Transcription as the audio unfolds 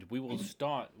we will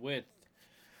start with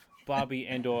Bobby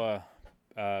and/or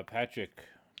Patrick,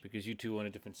 because you two are in a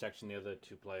different section. The other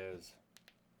two players.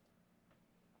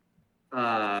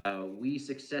 We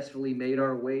successfully made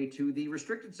our way to the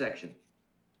restricted section.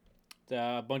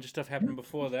 A bunch of stuff happened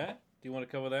before that. Do you want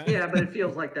to cover that? Yeah, but it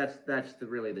feels like that's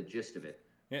really the gist of it.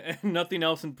 Yeah, nothing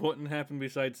else important happened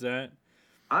besides that.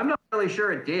 I'm not really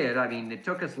sure it did. I mean, it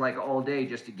took us like all day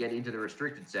just to get into the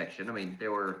restricted section. I mean,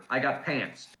 I got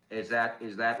pantsed. Is that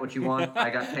what you want? I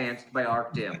got pantsed by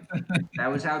Arc Dim. That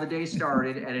was how the day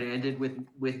started, and it ended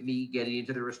with me getting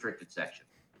into the restricted section.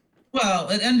 Well,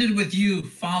 it ended with you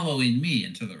following me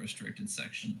into the restricted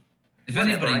section. If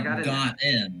anybody got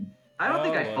in. I don't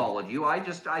think I followed you. I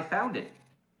found it.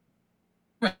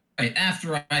 Right,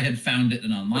 after I had found it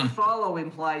and unlocked it. The follow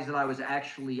implies that I was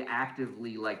actually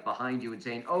actively like behind you and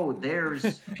saying, "Oh, there's."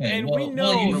 Okay, and we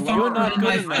know you're not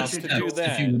good enough to do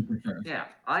that. If you would prefer. Yeah,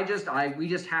 we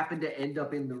just happened to end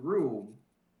up in the room.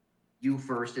 You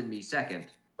first and me second.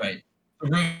 Right, the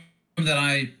room that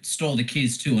I stole the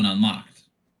keys to and unlocked.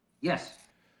 Yes.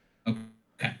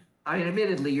 Okay. I mean,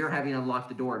 admittedly, your having unlocked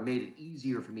the door made it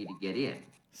easier for me to get in.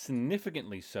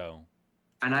 Significantly so.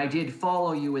 And I did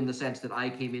follow you in the sense that I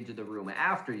came into the room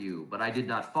after you, but I did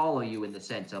not follow you in the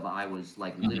sense of I was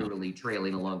like literally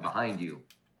trailing along behind you,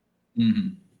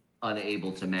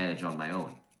 unable to manage on my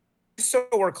own. So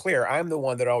we're clear, I'm the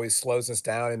one that always slows us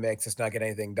down and makes us not get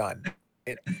anything done.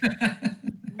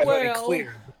 Well,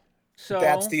 clear. So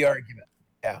that's the argument.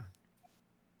 Yeah.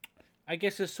 I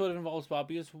guess this sort of involves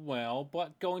Bobby as well,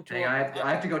 but going to... Hey, I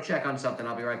have to go check on something.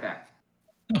 I'll be right back.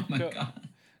 Oh my God.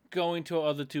 Going to our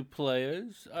other two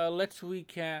players, let's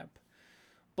recap.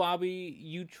 Bobby,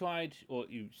 you tried, or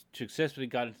you successfully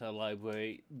got into the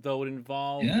library, though it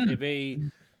involved a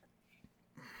very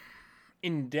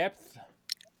in-depth,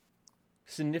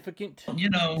 significant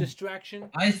distraction.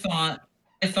 I thought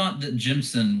that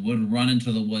Jimson would run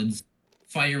into the woods,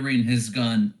 firing his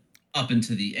gun up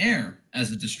into the air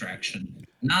as a distraction,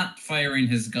 not firing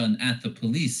his gun at the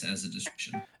police as a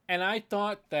distraction. And I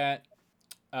thought that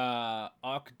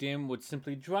Arc Dim would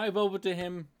simply drive over to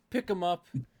him, pick him up,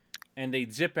 and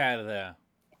they'd zip out of there.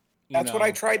 That's what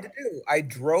I tried to do. I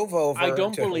drove over. I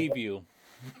don't believe you.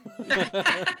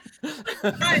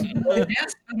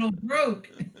 Broke.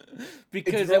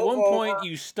 Because at one point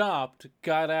you stopped,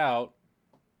 got out,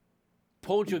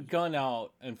 pulled your gun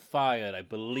out, and fired, I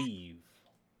believe.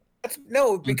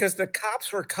 No, because the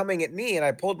cops were coming at me, and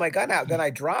I pulled my gun out. Then I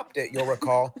dropped it, you'll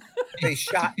recall. They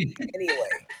shot me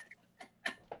anyway.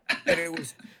 And it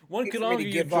was one could argue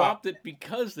you dropped it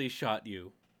because they shot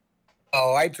you.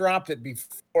 Oh, I dropped it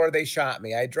before they shot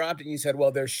me. I dropped it and you said,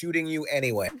 well, they're shooting you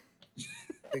anyway.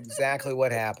 Exactly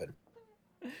what happened.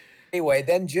 Anyway,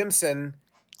 then Jimson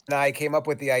and I came up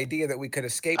with the idea that we could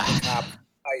escape the cop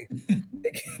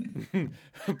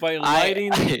by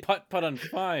lighting the putt-putt on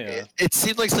fire. It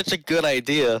seemed like such a good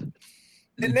idea.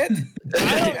 Didn't it?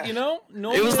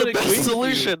 It was the best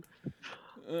solution.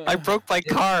 I broke my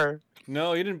car.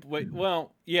 No, you didn't. Wait.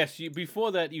 Well, yes.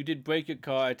 Before that, you did break your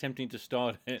car attempting to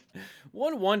start it.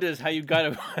 One wonders how you got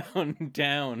it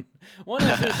down. One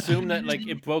has to assume that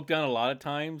it broke down a lot of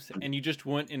times, and you just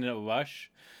weren't in a rush,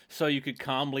 so you could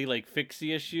calmly fix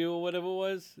the issue or whatever it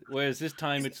was. Whereas this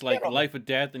time it's life or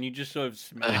death, and you just sort of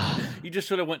smacked. You just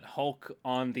sort of went Hulk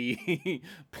on the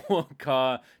poor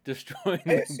car, destroying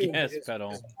the gas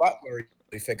pedal. His butler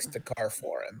fixed the car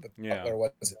for him, but the butler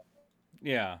wasn't.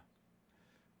 Yeah.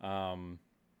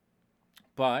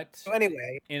 But so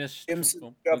anyway,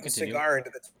 Jimson shoved a cigar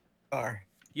into the car.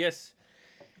 Yes,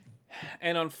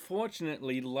 and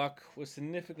unfortunately, luck was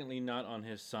significantly not on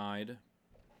his side.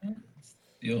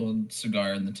 The old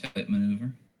cigar in the tip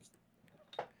maneuver.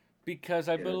 Because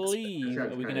I believe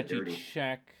we can actually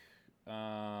check.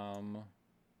 I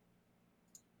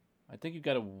think you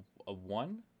got a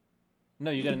 1.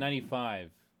 No, you got a 95.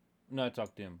 No, it's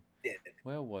Arc Dim.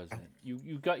 Where was it?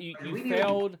 You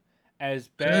failed as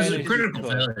bad as you critical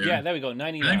could. failure. Yeah, there we go.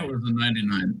 99. I think it was a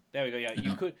 99. There we go. Yeah,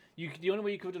 you could. The only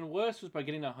way you could have done worse was by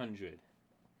getting 100.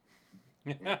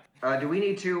 Do we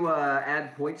need to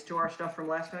add points to our stuff from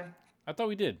last time? I thought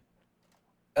we did.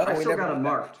 I still got them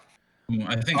marked.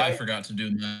 I think I forgot to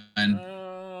do mine.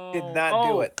 Did not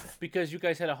do it because you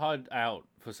guys had a hard out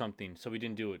for something, so we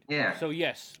didn't do it. Yeah. So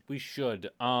yes, we should.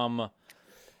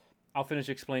 I'll finish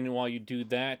explaining while you do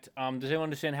that. Does anyone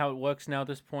understand how it works now at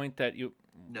this point? That you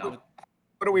No.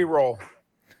 What do we roll?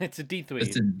 It's a D3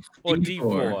 It's a or D4.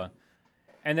 D4,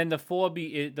 and then the 4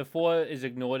 is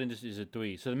ignored and this is a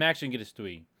 3. So the max you can get is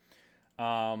 3.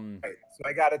 Right, so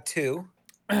I got a 2.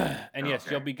 And yes,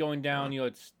 you'll be going down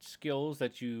your skills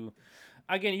that you.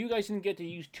 again, you guys didn't get to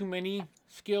use too many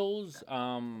skills.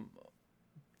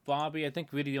 Bobby, I think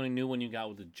really the only new one you got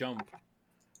was the jump.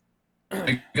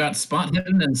 I got spot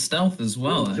hidden and stealth as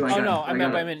well. Ooh, so Oh no, I I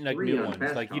got meant like 3 new on ones.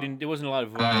 best Like you con. didn't. There wasn't a lot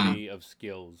of variety of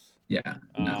skills. Yeah.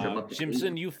 So I'm up to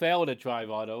Jimson, 8. you failed at drive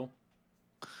auto,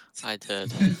 I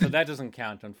did. so that doesn't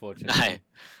count, unfortunately.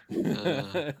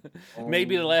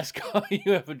 Maybe the Oh. last car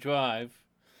you ever drive.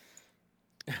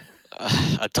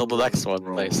 Until the next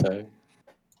one, they say.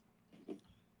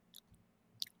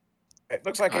 It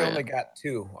looks like Oh, I yeah. only got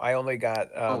 2. I only got.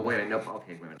 Oh wait, nope.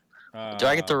 Okay, wait a minute. Do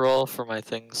I get to roll for my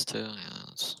things too?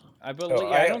 Yeah, I believe. So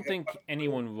I I- don't think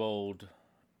anyone rolled,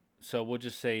 so we'll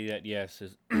just say that yes,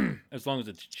 as long as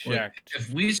it's checked. If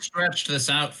we stretched this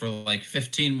out for like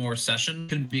 15 more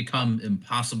sessions, it could become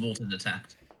impossible to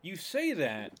detect. You say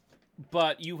that,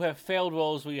 but you have failed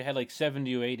rolls where you had like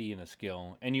 70 or 80 in a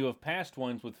skill, and you have passed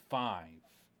ones with 5.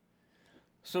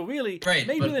 So really, Right,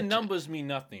 maybe but- the numbers mean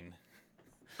nothing.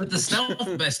 But the stealth,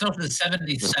 my stealth is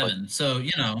 77. So,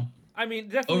 you know, I mean,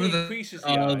 definitely over the increases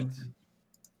the odds.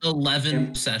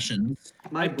 11 sessions.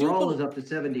 My I do brawl bel- is up to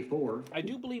 74. I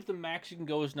do believe the max you can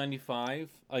go is 95.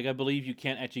 Like, I believe you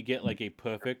can't actually get like a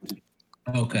perfect,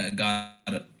 Okay, got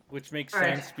it. which makes All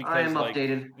right, sense I because am like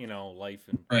updated. you know life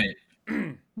and.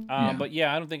 Right. Yeah. But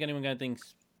yeah, I don't think anyone got anything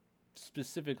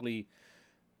specifically.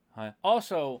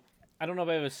 Also, I don't know if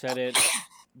I ever said it.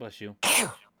 Bless you.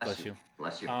 Bless you.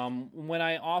 Bless you. When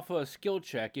I offer a skill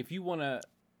check, if you want to,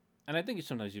 and I think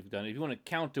sometimes you've done it, if you want to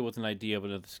counter with an idea of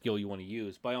another skill you want to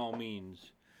use, by all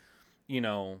means, you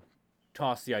know,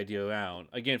 toss the idea out.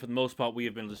 Again, for the most part, we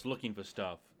have been just looking for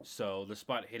stuff. So the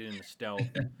spot hidden in the stealth.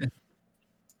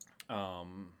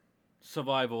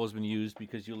 Survival has been used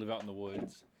because you live out in the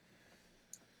woods.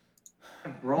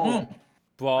 Brawl.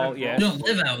 Brawl, You yes. don't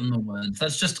live out in the woods.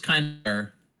 That's just kind of,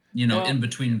 you know, Well, in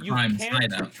between You crimes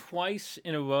camped hideout. twice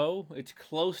in a row. It's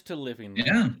close to living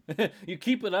there. Yeah. You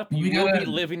keep it up, We you will be gotta-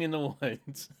 living in the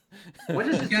woods. What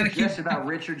does it Gotta suggest keep- about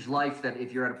Richard's life that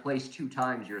if you're at a place 2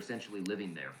 times, you're essentially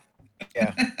living there?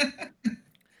 Yeah.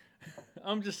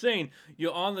 I'm just saying,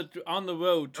 you're on the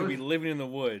road to be Those- living in the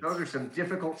woods. Those are some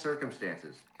difficult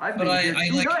circumstances. I've But been I, here I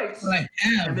 2 like, nights. but I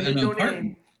have and an they don't apartment.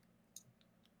 even.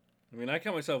 I mean, I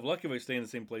count myself lucky if I stay in the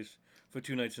same place for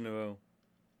 2 nights in a row.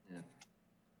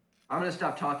 I'm gonna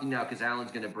stop talking now because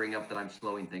Alan's gonna bring up that I'm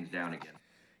slowing things down again.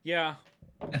 Yeah.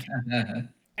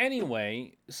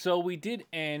 Anyway, so we did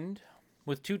end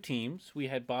with 2 teams. We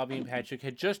had Bobby and Patrick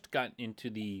had just gotten into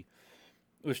the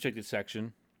restricted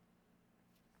section.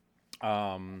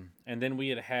 And then we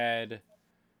had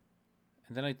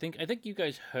and then I think you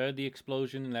guys heard the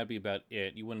explosion and that'd be about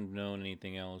it. You wouldn't have known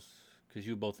anything else because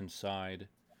you were both inside.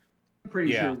 I'm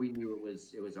pretty Yeah. sure we knew it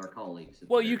was our colleagues. at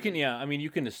the Well, very you can least. I mean you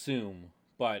can assume,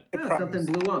 but Yeah, something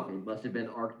blew up. It must have been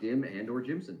Arc Dim and or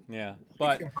Jimson. yeah.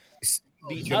 But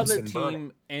the Jimson other burning.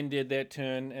 team ended their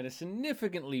turn at a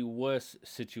significantly worse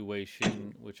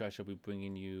situation, which I shall be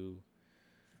bringing you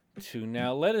to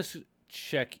now. Let us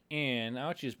check in.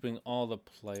 I'll just bring all the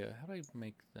player. How do I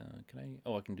make the? Can I?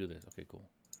 Oh, I can do this. Okay, cool.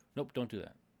 Nope, don't do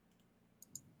that.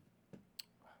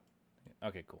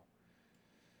 Okay, cool.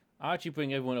 I'll actually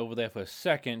bring everyone over there for a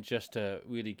second just to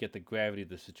really get the gravity of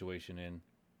the situation in.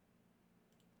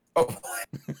 Oh,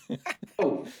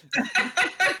 Oh,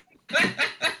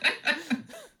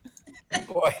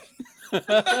 boy.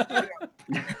 I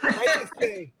just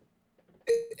say,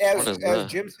 What is as that?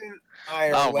 Jimson and I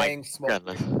are Oh my laying smoke on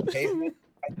goodness. the pavement,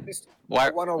 I just Why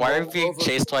wanna are we roll being over-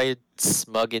 chased by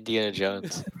smug Indiana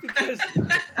Jones? Because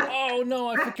oh no,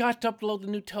 I forgot to upload the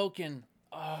new token.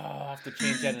 Oh, I'll have to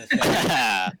change that in a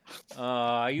second.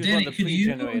 I used one Danny, of the could you-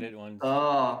 pre-generated ones.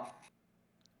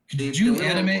 Could you The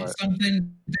animate little-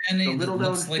 something, Danny, the that little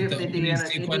known looks like the fifth opening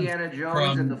sequence Indiana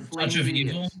Jones and the from Touch of Flaming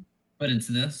Evil, Indians. but it's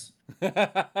this?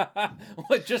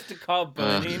 What, just to call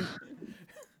burning?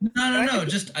 No.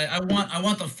 Just I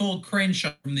want the full crane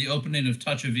shot from the opening of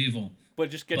Touch of Evil, But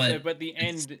just gets But there, but at the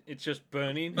it's- end, it's just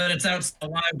burning. but it's outside the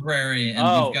library and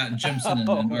Oh. we've got Jimson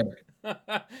and Mark.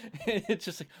 It's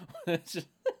just like it's just.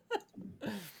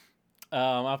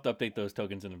 I'll have to update those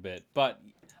tokens in a bit, but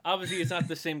obviously it's not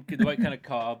the right kind of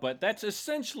car. But that's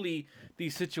essentially the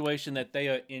situation that they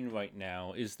are in right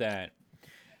now. Is that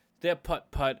their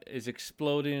putt is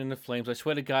exploding in the flames. I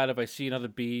swear to God, if I see another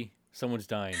bee, someone's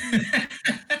dying.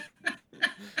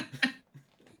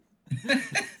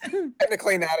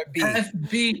 technically not a B.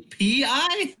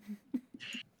 FBPI?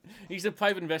 He's a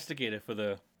private investigator for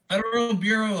the Federal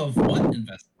Bureau of what Of,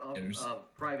 investigators?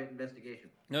 of private investigation.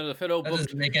 the federal That book.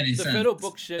 doesn't make any the sense. federal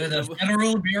book shit- The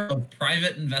Federal Bureau of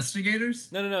Private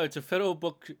Investigators? No. It's a federal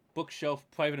bookshelf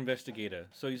private investigator.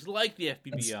 So he's like the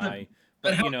FBI,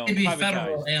 But how you know, can it be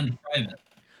federal privatized. and private?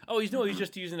 Oh, he's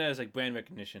just using it as like brand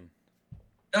recognition.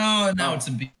 Oh, now Oh. it's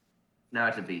a B. Now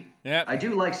it's a B. Yep. I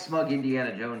do like smug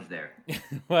Indiana Jones there.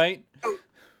 Right?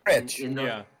 Rich. In the,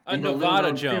 Yeah. in the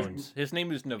Nevada little-known Jones. His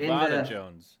name is Nevada the-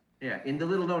 Jones. Yeah, in the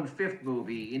little-known fifth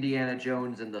movie, Indiana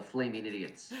Jones and the Flaming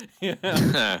Idiots.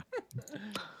 Yeah.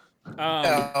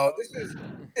 No, this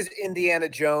is Indiana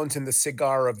Jones and the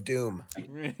Cigar of Doom.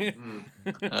 The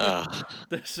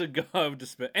cigar of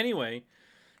despair. Anyway,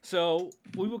 so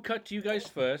we will cut to you guys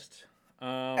first.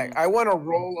 I want to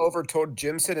roll over toward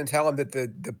Jimson and tell him that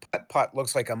the putt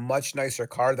looks like a much nicer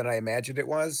car than I imagined it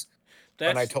was.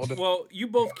 That's, I told him- well, you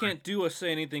both can't do or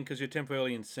say anything because you're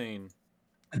temporarily insane.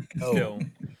 Oh. Still.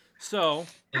 So,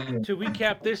 to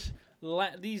recap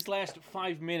these last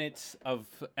 5 minutes of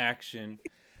action,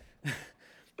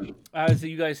 as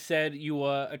you guys said, you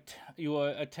were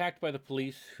attacked by the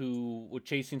police who were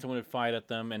chasing someone who fired at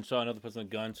them and saw another person with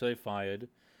a gun, so they fired.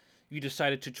 You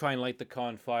decided to try and light the car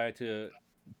on fire to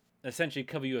essentially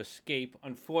cover your escape.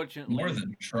 Unfortunately, More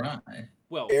than try.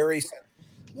 well, Very sensitive.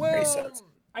 Very well, sensitive.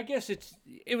 I guess it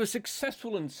was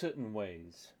successful in certain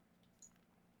ways,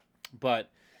 but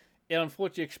it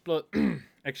unfortunately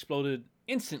exploded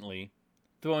instantly,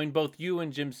 throwing both you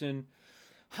and Jimson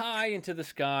high into the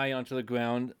sky onto the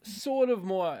ground, sort of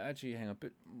more, actually hang a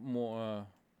bit more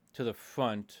to the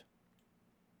front,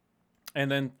 and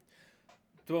then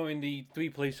throwing the 3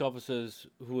 police officers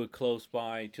who were close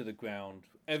by to the ground,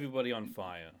 everybody on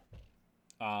fire.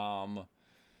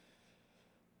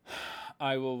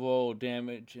 I will roll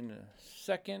damage in a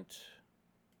second,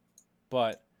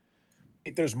 but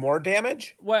There's more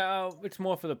damage? well, it's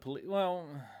more for the police. Well,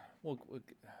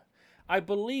 I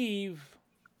believe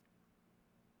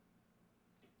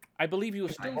you were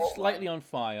still slightly on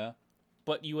fire,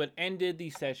 but you had ended the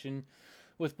session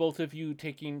with both of you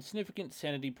taking significant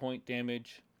sanity point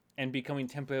damage and becoming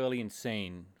temporarily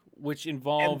insane, which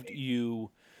involved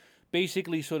you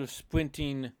basically sort of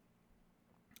sprinting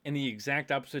in the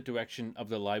exact opposite direction of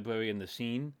the library and the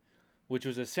scene, which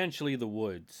was essentially the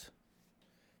woods.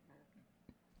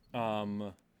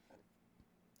 And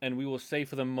we will say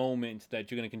for the moment that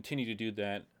you're going to continue to do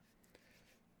that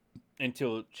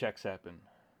until checks happen.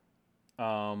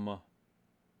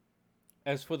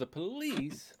 As for the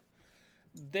police,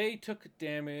 they took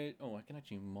damage. Oh, I can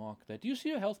actually mark that. Do you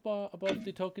see a health bar above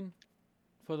the token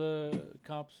for the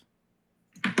cops?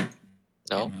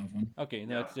 No. Okay,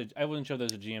 no, I wasn't sure if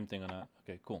there's a GM thing or not.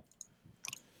 Okay, cool.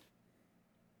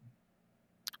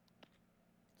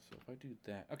 So if I do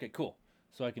that, okay, cool.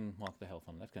 So I can mark the health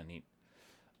on. That's kind of neat.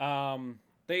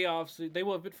 They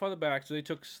were a bit farther back, so they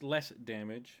took less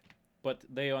damage, but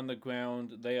they are on the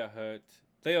ground. They are hurt.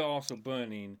 They are also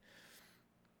burning,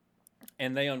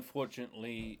 and they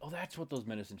unfortunately. Oh, that's what those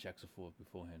medicine checks are for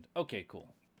beforehand. Okay, cool.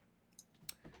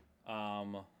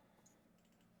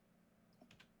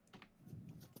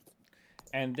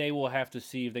 And they will have to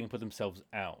see if they can put themselves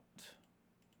out.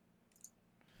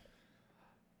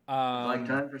 Like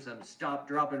time for some stop,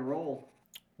 drop, and roll.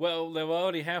 Well, they were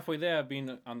already halfway there,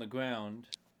 being on the ground.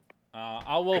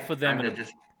 I'll roll for them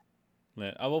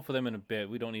I'll roll for them in a bit.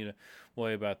 We don't need to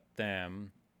worry about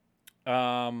them.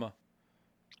 But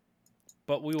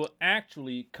we will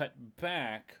actually cut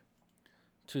back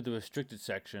to the restricted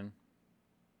section.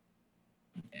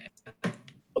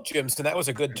 Well, Jimson, that was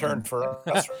a good turn for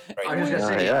us. I Right? was gonna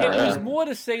say, Yeah, It was more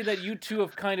to say that you two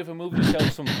have kind of removed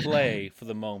yourselves from play for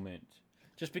the moment.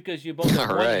 Just because you both have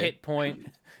one Alright. hit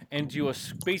point and you are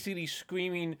basically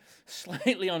screaming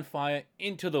slightly on fire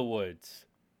into the woods.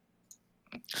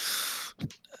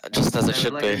 Just as it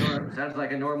should be. Sounds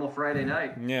like a normal Friday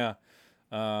night. Yeah.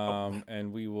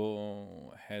 And we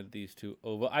will head these two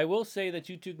over. I will say that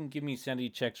you two can give me sanity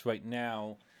checks right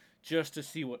now just to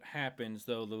see what happens,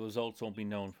 though the results won't be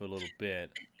known for a little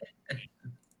bit.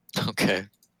 Okay.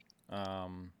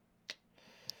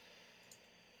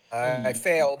 I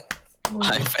failed.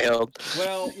 I failed.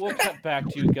 Well, we'll cut back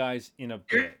to you guys in a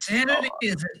Your bit. sanity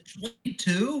is at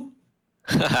 22?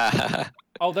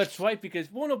 Oh, that's right, because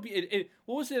what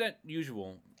was it at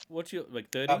usual? What's your,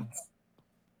 like, 30?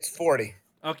 It's 40.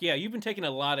 Okay, yeah, you've been taking a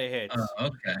lot of hits.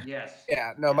 Okay. Yes.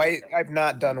 Yeah, no, I've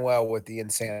not done well with the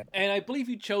insanity. And I believe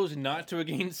you chose not to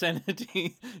regain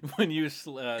sanity when you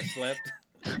slept.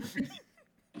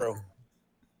 Bro.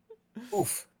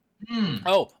 Oof.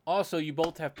 Oh, also, you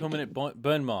both have permanent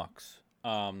burn marks.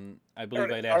 I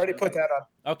believe I'd I asked. already put that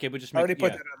on. Okay, but just I already make,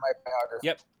 put yeah. that on my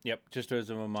biography. Yep, just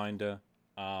as a reminder.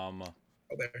 Oh,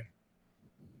 there.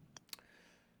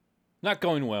 Not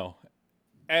going well.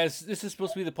 As this is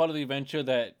supposed to be the part of the adventure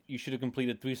that you should have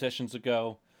completed 3 sessions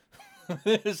ago.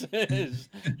 This is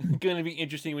going to be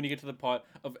interesting when you get to the part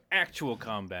of actual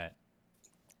combat.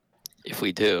 If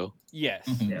we do. Yes.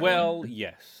 Mhm. Well,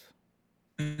 yes.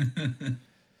 Something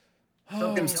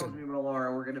Oh. tells me,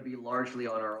 Malara, we're going to be largely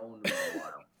on our own for a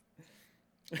while.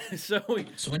 So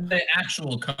So when you say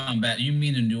actual combat, you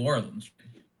mean in New Orleans?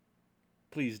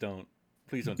 please don't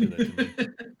do that to me.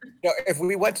 If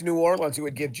we went to New Orleans, it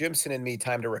would give Jimson and me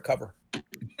time to recover.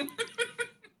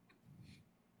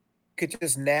 Could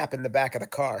just nap in the back of the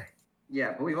car.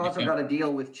 Yeah, but we've also got to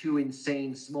deal with two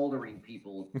insane smoldering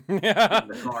people in Yeah.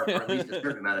 the car for at least a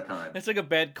certain amount of time. That's like a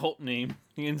bad cult name.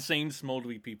 The insane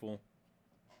smoldery people.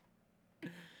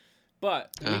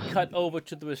 But we cut over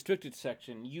to the restricted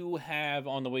section. You have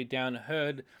on the way down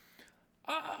heard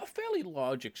a fairly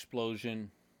large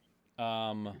explosion.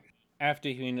 After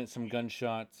hearing some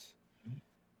gunshots,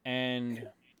 and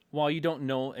while you don't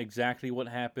know exactly what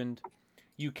happened,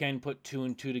 you can put two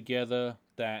and two together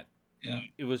that Yeah.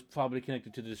 it was probably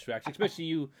connected to the distraction, especially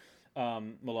you,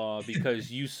 Malala,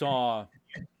 because you saw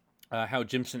how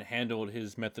Jimson handled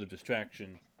his method of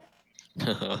distraction.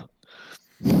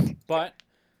 But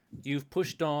you've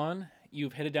pushed on.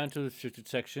 You've headed down to the restricted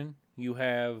section. You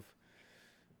have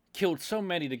killed so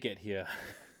many to get here.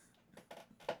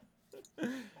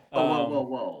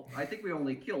 Whoa. I think we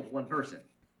only killed one person.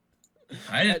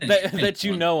 I didn't That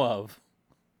you know of.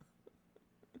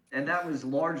 And that was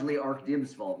largely Ark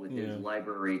Dim's fault with his Yeah.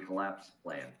 library collapse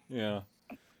plan. Yeah.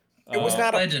 It was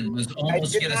not All I a. did was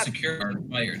almost did get a not- secure guard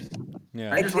fired.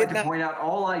 Yeah. I just did like to not- point out,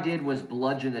 all I did was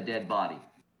bludgeon a dead body.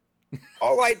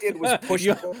 All I did was push.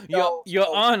 Your the window.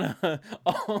 Honor,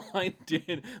 all I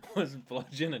did was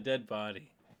bludgeon a dead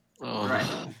body. Oh,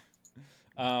 Right.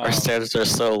 our standards are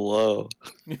so low.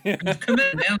 You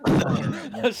committed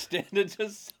manslaughter. Our standards are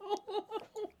so low.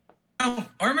 Now,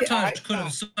 Armitage Yeah, I- could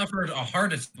have suffered a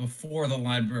heart attack before the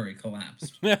library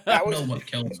collapsed. I That don't was know what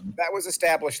killed him. that was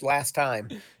established last time.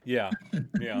 Yeah.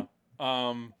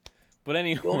 But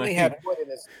He only anyway, had wood in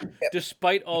his hip.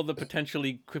 despite all the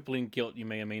potentially crippling guilt you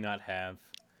may or may not have,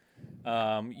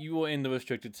 you are in the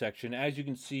restricted section. As you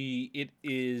can see, it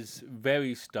is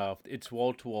very stuffed. It's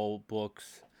wall-to-wall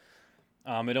books.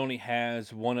 It only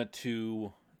has one or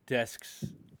two desks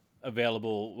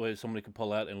available where somebody can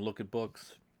pull out and look at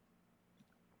books.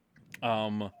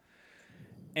 And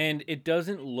it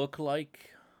doesn't look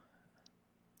like...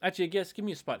 Actually, I guess give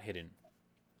me a spot hidden.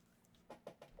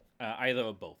 Either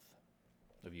or both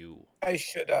of you. I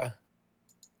should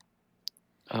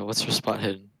What's your spot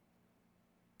hidden?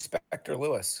 Inspector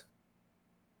Lewis.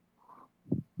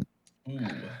 Ooh.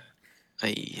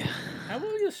 Aye. How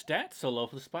are your stats so low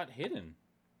for the spot hidden?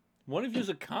 One of you's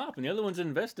a cop and the other one's an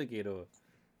investigator.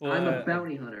 Well, I'm a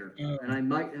bounty hunter, and I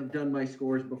might have done my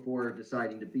scores before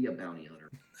deciding to be a bounty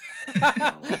hunter.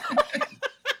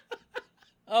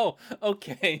 Oh,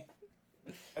 okay.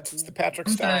 That's the Patrick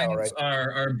style, Some right? things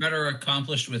are better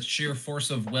accomplished with sheer force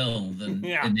of will than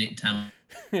Yeah. innate talent.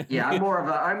 Yeah,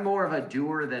 I'm more of a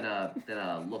doer than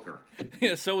a looker.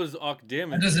 Yeah, so is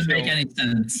Dim. That doesn't make any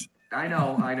sense. I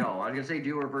know. I was gonna say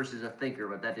doer versus a thinker,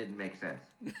 but that didn't make sense.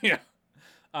 Yeah.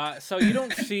 So you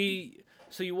don't see.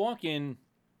 So you walk in.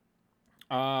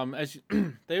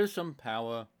 There's some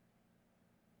power.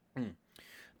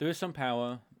 There is some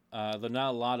power. There's not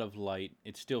a lot of light.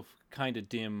 It's still kind of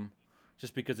dim,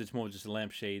 just because it's more just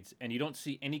lampshades, and you don't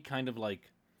see any kind of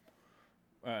like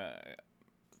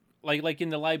in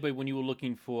the library when you were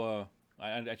looking for. I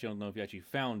actually don't know if you actually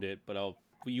found it, but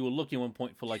you were looking at one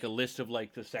point for like a list of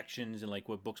like the sections and like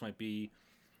what books might be,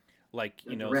 like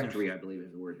you know. Directory, I believe,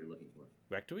 is the word you're looking for.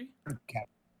 Rectory?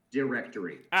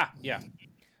 Directory. Ah, yeah.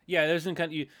 Yeah, there's some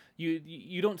kind of,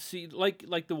 you don't see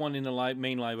like the one in the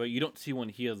main library. You don't see one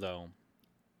here though.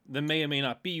 There may or may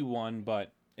not be one,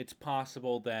 but it's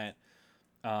possible that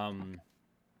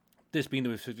this being the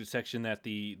restricted section that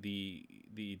the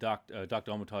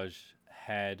Dr. Armitage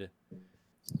had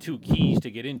two keys to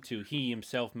get into. He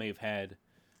himself may have had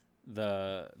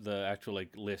the actual like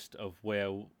list of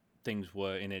where things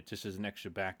were in it just as an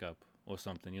extra backup or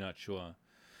something. You're not sure.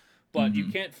 But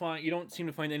you don't seem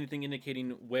to find anything indicating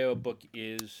where a book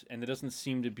is, and there doesn't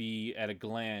seem to be, at a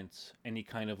glance, any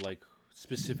kind of, like,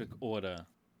 specific order.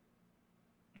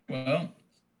 Well,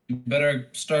 you better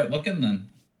start looking then.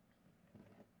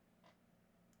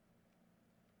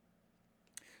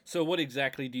 So what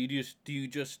exactly do you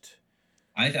just...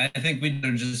 I think we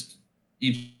better just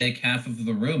each take half of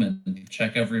the room and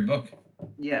check every book.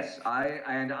 Yes,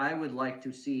 I would like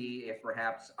to see if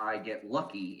perhaps I get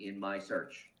lucky in my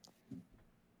search.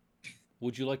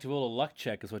 Would you like to roll a luck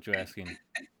check, is what you're asking?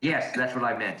 Yes, that's what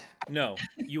I meant. No,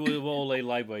 you will roll a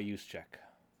library use check.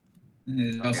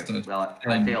 Okay, well,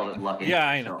 I failed at lucky. Yeah,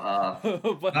 I So,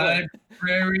 know. But like,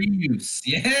 Library use.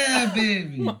 Yeah, oh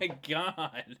baby. my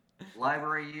god.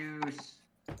 library use.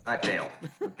 I failed.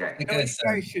 Okay. Like You know I what you said,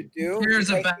 guys should do? here's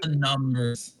You guys about the should-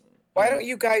 numbers. Why don't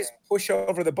you guys push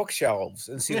over the bookshelves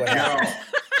and see what happens?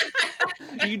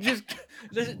 No. You just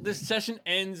the session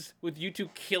ends with you two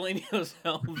killing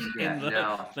yourselves Yeah, in the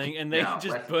no. thing, and they No, just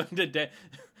let's- burn to death.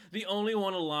 The only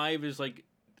one alive is like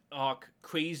Ark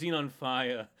crazing on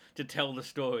fire to tell the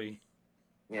story.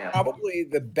 Yeah. Probably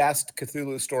the best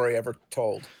Cthulhu story ever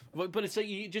told. But it's like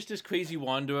just this crazy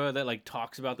wanderer that like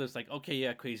talks about this, like, okay,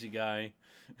 yeah, crazy guy.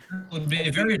 Would be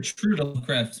very true to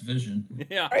Lovecraft's vision.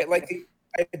 Yeah, Right,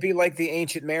 I'd be like the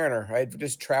ancient mariner. I'd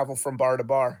just travel from bar to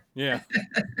bar. yeah.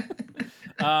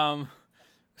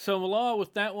 So Malala,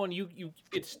 with that one, you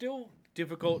it's still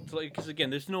difficult to like because again,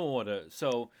 there's no order.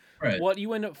 So Right. what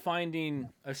you end up finding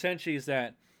essentially is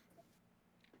that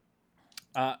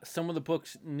some of the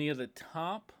books near the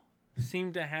top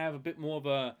seem to have a bit more of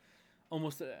a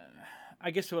almost,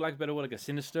 I guess for lack of a better word, like a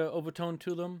sinister overtone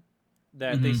to them.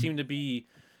 That they Mhm. seem to be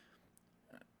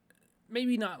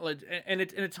maybe not and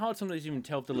it's hard sometimes to even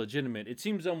tell if they're legitimate. It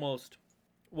seems almost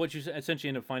what you essentially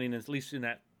end up finding, at least in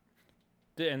that,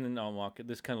 and then I'll walk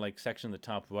this kind of like section in the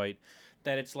top right,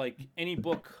 that it's like any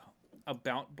book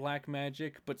about black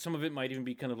magic, but some of it might even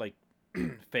be kind of like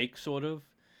fake, sort of.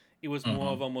 It was more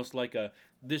of almost like a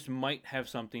this might have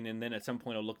something, and then at some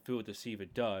point I'll look through it to see if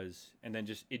it does, and then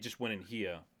it just went in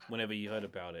here whenever you heard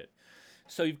about it.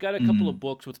 So you've got a couple of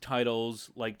books with titles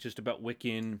like just about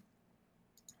Wiccan,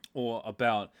 or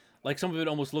about like some of it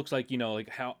almost looks like like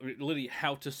literally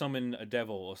how to summon a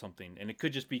devil or something, and it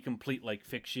could just be complete like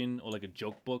fiction or like a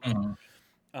joke book.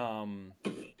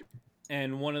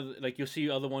 And one of the, like you'll see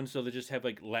other ones so they just have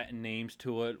like Latin names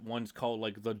to it. One's called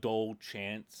like the Dole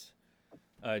Chance,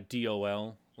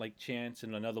 DOL like chance,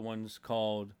 and another one's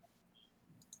called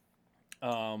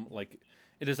like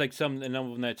it is like a number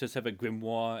of them that just have a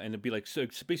grimoire, and it'd be like so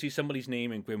it's basically somebody's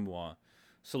name and grimoire.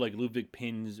 So like Ludwig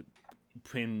Prin's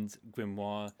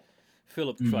grimoire,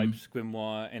 Philip Tripe's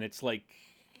grimoire, and it's like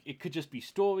it could just be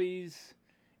stories,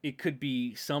 it could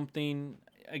be something.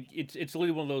 It's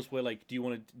literally one of those where like, do you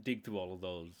want to dig through all of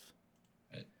those?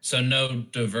 So no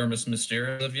De Vermis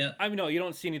Mysteria of yet? I mean, no, you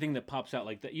don't see anything that pops out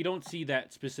like that. You don't see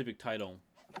that specific title.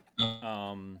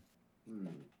 So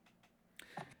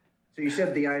you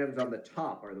said the items on the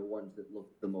top are the ones that look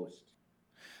the most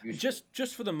useful.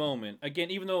 Just for the moment. Again,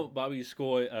 even though Bobby's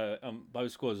score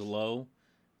is low,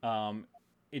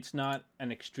 it's not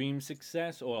an extreme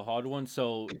success or a hard one.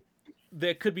 So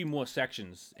there could be more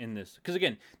sections in this, because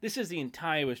again, this is the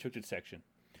entire restricted section.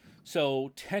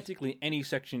 So technically, any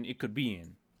section it could be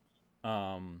in,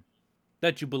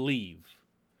 that you believe.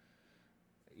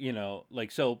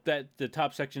 Like so that the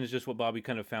top section is just what Bobby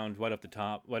kind of found right off the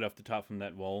top from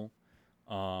that roll.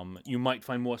 You might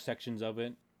find more sections of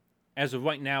it. As of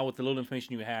right now, with the little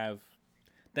information you have,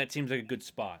 that seems like a good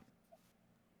spot.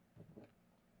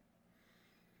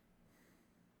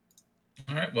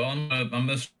 All right. Well, I'm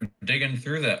just digging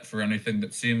through that for anything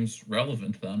that seems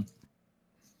relevant. Then.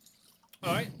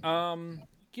 All right.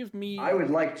 Give me. I would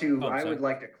like to. Oh, I sorry. would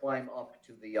like to climb up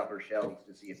to the upper shelves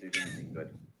to see if there's anything good.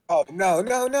 Oh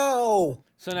no!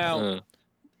 So now,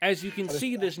 as you can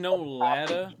see, there's no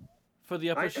ladder for the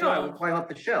upper I shelf. will climb up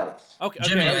the shelves. Okay.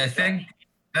 Jimmy, Okay.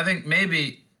 I think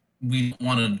maybe we don't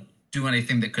want to do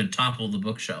anything that could topple the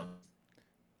bookshelf.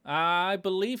 I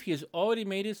believe he has already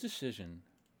made his decision.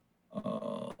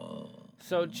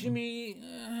 So Jimmy,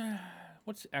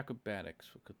 what's acrobatics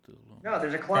for Cthulhu? No,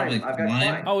 there's a climb. Probably I've got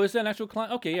climb. climb. Oh, is that an actual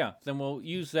climb? Okay, yeah. Then we'll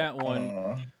use that one.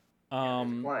 There's a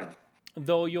climb.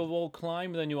 Though you'll roll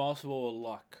climb, then you also roll a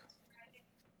luck.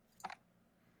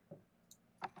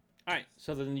 Alright,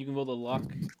 so then you can roll the luck.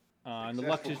 And the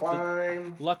luck Successful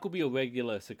climb. luck will be a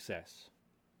regular success.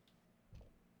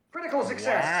 Critical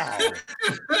success.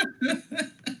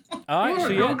 Alright,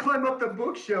 so Don't climb up the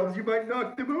bookshelves. You might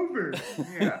knock them over.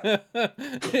 Yeah.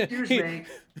 Excuse me.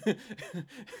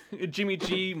 Jimmy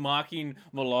G mocking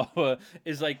Malawa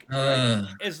is like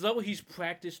as though he's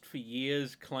practiced for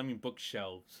years climbing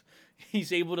bookshelves.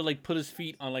 He's able to like put his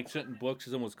feet on like certain books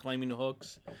as almost climbing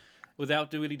hooks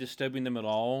without really disturbing them at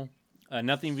all.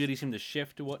 Nothing really seemed to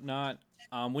shift or whatnot.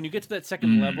 When you get to that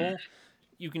second level,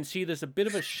 you can see there's a bit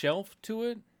of a shelf to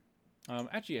it.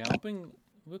 Actually, I'll bring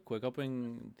the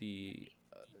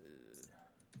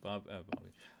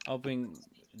I'll bring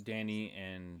Danny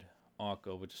and Ark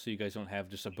over just so you guys don't have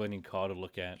just a burning car to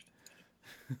look at.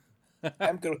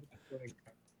 I'm good.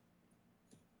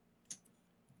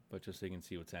 But just so you can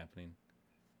see what's happening.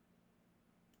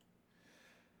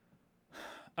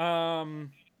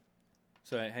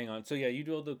 So hang on. So yeah, you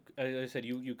do all the. As I said,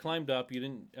 you climbed up. You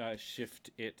didn't shift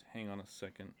it. Hang on a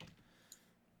second.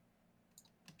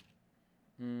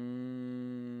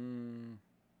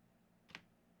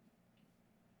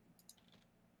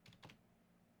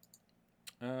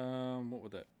 What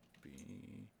would that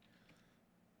be?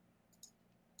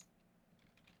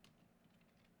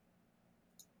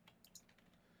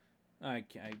 I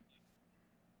can't.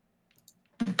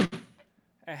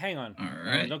 Hang on. All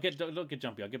right. Don't get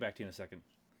jumpy. I'll get back to you in a second.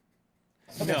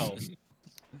 No.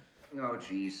 Oh,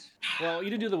 jeez. Well, you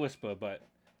didn't do the whisper, but.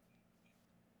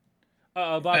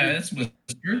 Bobby. That's whisper.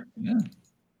 Yeah.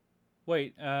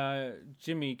 Wait,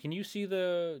 Jimmy, can you see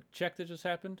the check that just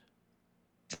happened?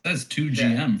 That's 2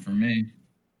 GM for me.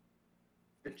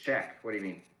 The check. What do you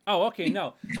mean? Oh, okay,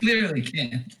 no. Clearly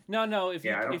can't. No. If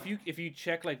you Yeah, I don't- if you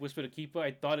check like whisper to keeper,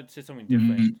 I thought it said something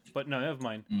different, but no, never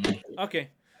mind. Okay,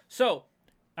 so,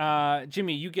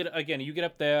 Jimmy, you get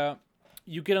up there,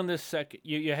 you get on this second.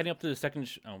 You're heading up to the second.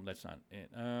 Oh, that's not it.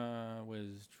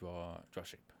 Where's draw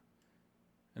shape?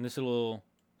 And this little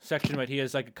section right here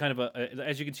is like a kind of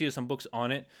as you can see, there's some books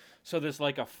on it. So there's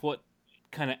like a foot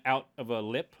kind of out of a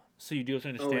lip, so you do have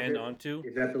something to stand onto.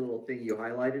 Is that the little thing you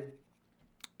highlighted?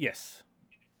 Yes.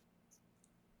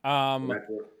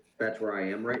 That's where I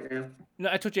am right now. No,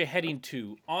 that's what you're heading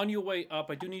to. On your way up,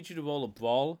 I do need you to roll a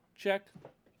brawl check.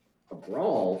 A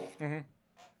brawl. Mm-hmm.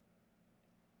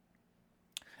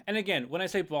 And again, when I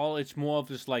say brawl, it's more of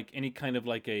just like any kind of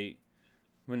like a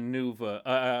maneuver.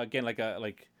 Again,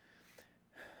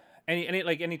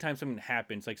 anytime something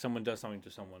happens, like someone does something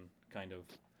to someone, kind of.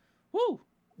 Woo!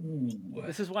 Ooh.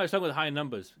 This is why I was talking with high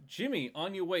numbers. Jimmy,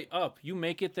 on your way up, you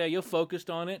make it there. You're focused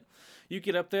on it. You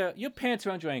get up there. Your pants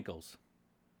around your ankles.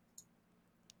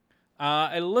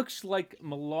 It looks like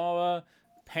Melara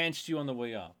pantsed you on the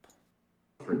way up.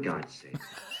 For God's sake.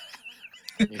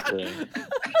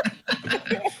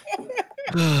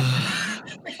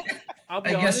 I'll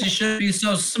be I guess honest. you shouldn't be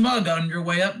so smug on your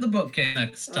way up the bookcase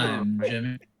next time,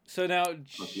 Jimmy. So now,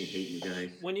 Fuck, you hate me, guys.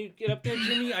 when you get up there,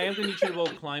 Jimmy, I am going to need you to roll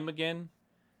climb again.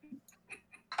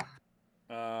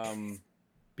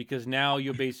 Because now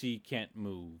you basically can't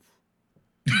move.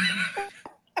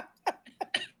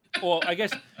 Well, I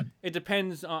guess it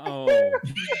depends on. Oh.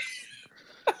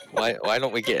 Why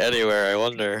don't we get anywhere? I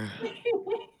wonder.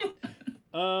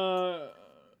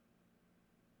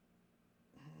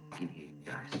 Fucking hate you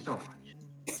guys so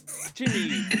much.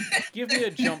 Jimmy, give me a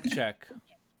jump check.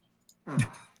 A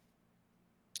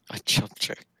jump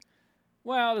check.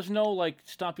 Well, there's no like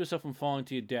stop yourself from falling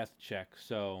to your death check,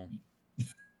 so.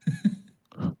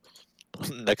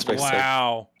 Next best thing.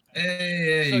 Wow.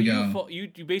 Hey, So there you go.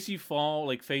 you basically fall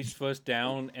like face first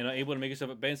down and are able to make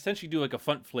yourself, but essentially do like a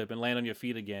front flip and land on your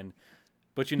feet again,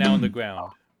 but you're now on the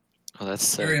ground. Oh,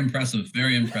 that's Very sick. impressive.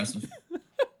 Very impressive.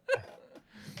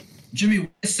 Jimmy,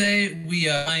 I say we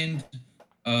find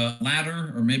a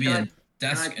ladder or maybe Can a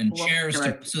desk and pull up- chairs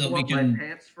can I so that pull we up my can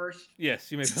pants first? Yes,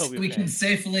 you may pull up your we can pants.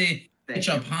 safely Thank pitch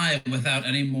you. up high without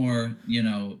any more,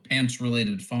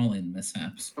 pants-related falling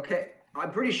mishaps. Okay,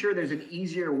 I'm pretty sure there's an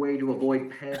easier way to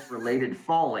avoid pants-related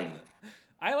falling.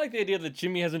 I like the idea that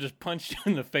Jimmy hasn't just punched you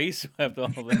in the face after all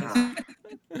this. Ah,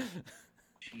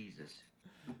 Jesus.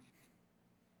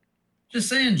 Just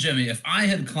saying, Jimmy, if I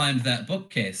had climbed that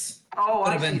bookcase, Oh,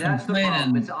 I Would've see. been That's the problem.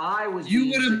 complaining. It's I was You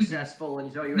being would've- successful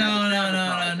until you. no, had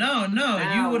to sabotage. no,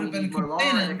 Now you would we have been need Melara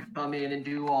complaining to come in and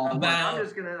do all the work. about- I'm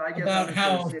just gonna. I guess about I'm how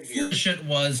just gonna sit here. foolish it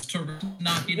was to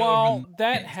knocking While over.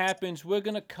 that happens, we're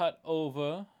gonna cut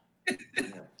over. Yeah.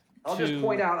 I'll just to-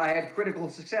 point out I had critical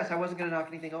success. I wasn't gonna knock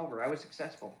anything over. I was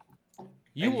successful.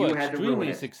 You And were you had to ruin extremely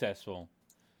it. successful.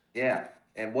 Yeah.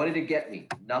 And what did it get me?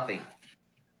 Nothing.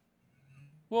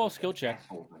 Well, skill check,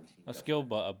 Asshole. a skill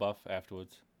a buff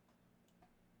afterwards.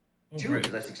 Two,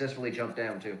 because I successfully jumped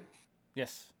down too.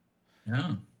 Yes.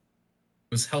 Yeah,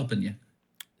 was helping you.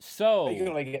 So, You can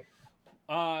only get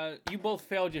you both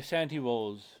failed your sanity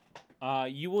rolls.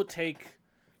 You will take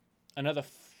another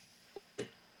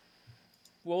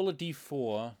roll a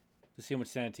d4 to see how much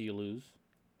sanity you lose.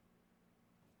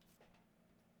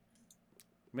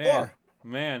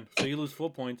 Man, so you lose 4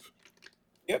 points.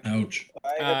 Ouch.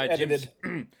 I have edited.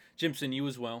 Jimson, you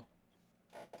as well.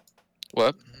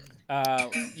 What?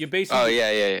 You're basically. Oh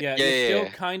yeah. Yeah, you're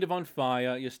still kind of on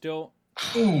fire. You're still.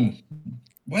 Ooh.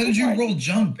 Why did you roll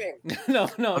jump? no.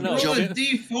 Roll a Jim-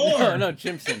 D4. No,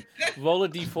 Jimson. Roll a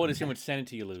d4 to see how much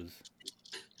sanity you lose.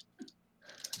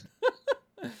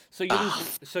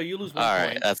 So you lose 1 All point.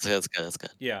 right, that's good. That's good.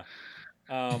 Yeah.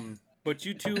 But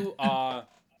you two are.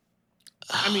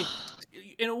 I mean,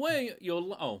 in a way,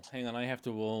 you'll. Oh, hang on. I have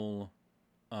to roll.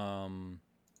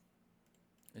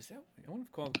 Is that? I wonder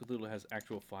if Call of Cthulhu has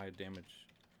actual fire damage.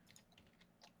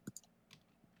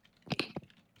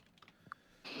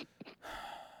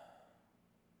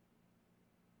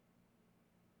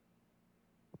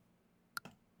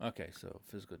 Okay, so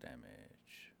physical damage.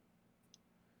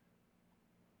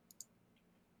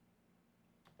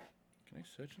 Can I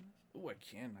search this? Oh, I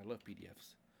can. I love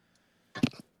PDFs.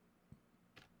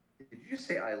 Did you just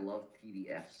say I love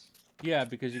PDFs? Yeah,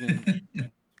 because you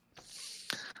can.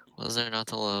 What is there not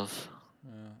to love?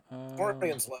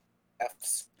 Morgan's left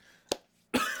F's.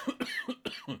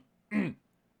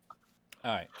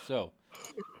 All right, so.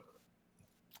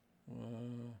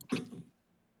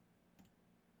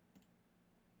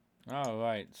 All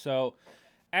right, so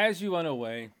as you run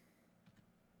away,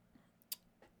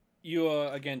 you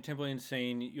are again temporarily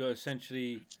insane. You're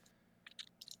essentially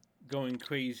going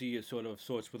crazy, sort of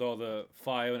sorts, with all the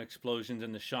fire and explosions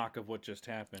and the shock of what just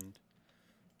happened.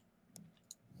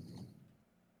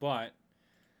 But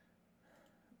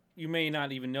you may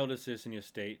not even notice this in your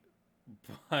state,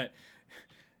 but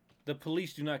the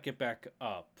police do not get back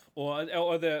up, or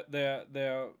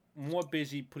they're more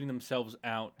busy putting themselves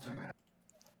out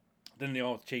than they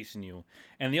are chasing you.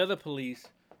 And the other police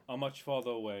are much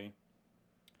farther away,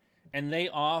 and they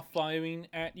are firing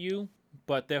at you,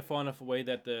 but they're far enough away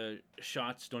that the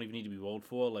shots don't even need to be rolled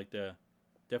for. Like, they're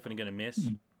definitely gonna miss.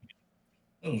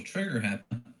 Little trigger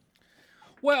happen.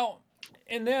 Well,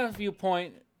 in their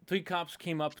viewpoint, 3 cops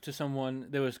came up to someone.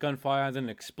 There was gunfire, then an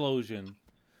explosion.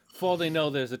 For all they know,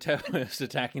 there's a terrorist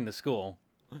attacking the school.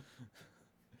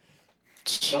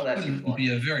 Well, that It seems would be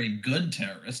lucky. a very good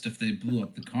terrorist if they blew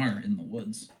up the car in the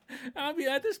woods. I mean,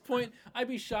 at this point, I'd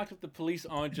be shocked if the police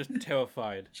aren't just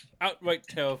terrified, outright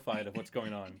terrified of what's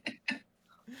going on.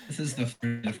 This is the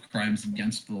third of crimes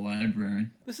against the library.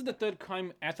 This is the 3rd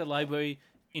crime at the library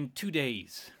in 2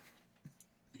 days.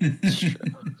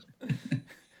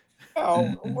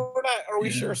 Oh, we're not. Are we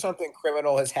Yeah. sure something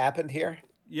criminal has happened here?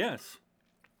 Yes,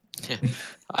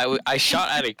 I shot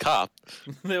at a cop.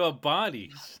 there are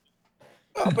bodies.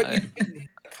 Oh, but I- you didn't hit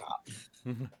the cop.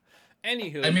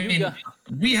 Anywho, I you mean, got-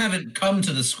 we haven't come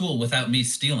to the school without me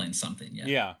stealing something yet.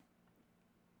 yeah.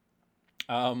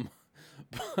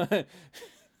 But,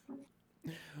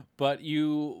 but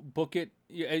you book it.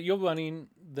 You're running.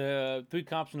 The 3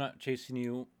 cops are not chasing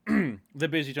you. They're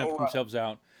busy trying to put themselves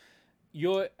out.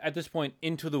 You're at this point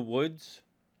into the woods.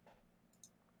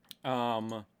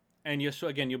 And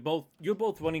you're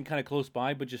both running kind of close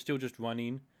by, but you're still just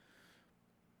running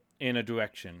in a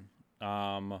direction.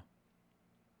 Are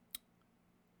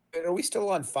we still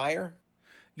on fire?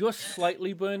 You're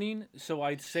slightly burning, so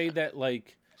I'd say that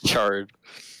like Charred.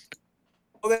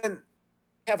 Well, then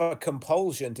I have a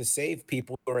compulsion to save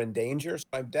people who are in danger. So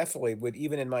I definitely would,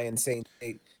 even in my insane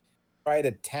state, try to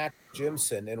attack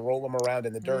Jimson and roll him around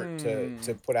in the dirt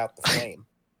to put out the flame.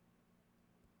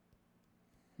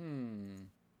 That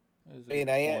is I a mean,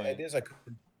 good point. it is a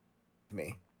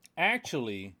me.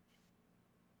 Actually,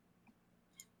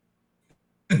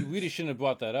 you really shouldn't have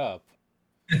brought that up.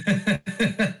 So do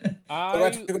I have I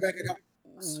to go back and go?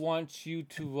 want you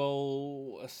to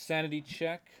roll a sanity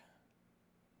check.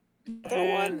 Another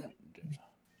one? And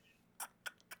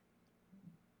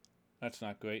that's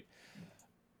not great.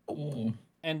 Oh.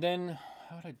 And then,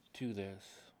 how would I do this?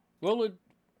 Roll it.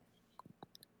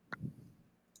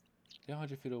 They're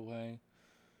 100 feet away.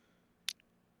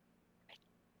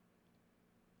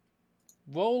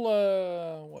 Roll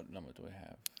a. What number do I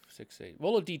have? 6, 8.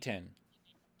 Roll a d10.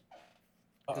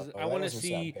 Because I want to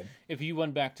see if you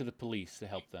run back to the police to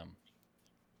help them.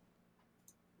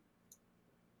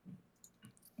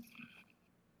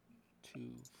 2,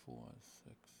 4,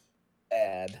 6.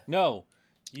 Bad. No,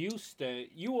 you stay.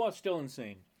 You are still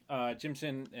insane.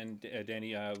 Jimson and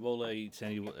Danny, roll a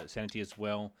sanity as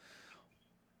well.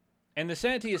 And the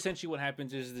sanity, essentially, what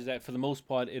happens is that for the most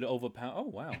part, it overpower. Oh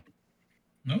wow!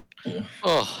 Nope.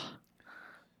 Oh,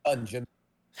 Dungeon.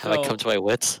 have I come to my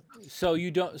wits? So you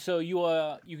don't. So you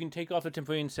can take off the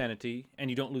temporary insanity, and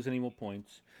you don't lose any more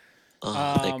points.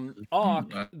 Oh, thank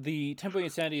Ark, the temporary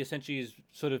insanity essentially is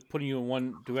sort of putting you in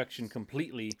one direction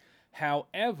completely.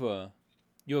 However,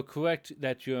 you're correct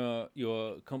that your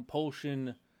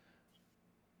compulsion.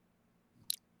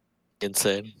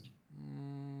 insane.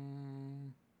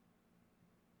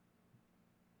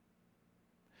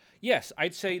 Yes,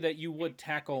 I'd say that you would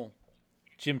tackle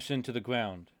Jimson to the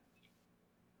ground.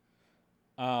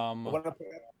 Roll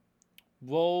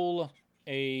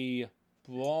a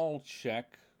brawl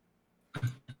check,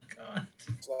 God.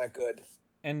 It's not good.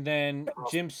 and then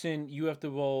Jimson, you have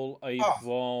to roll a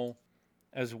brawl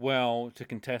as well to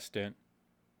contest it.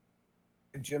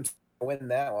 Jim win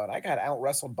that one. I got out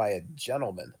wrestled by a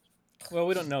gentleman. Well,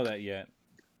 we don't know that yet.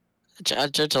 A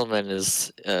gentleman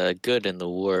is good in the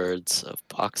words of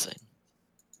boxing.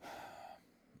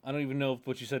 I don't even know if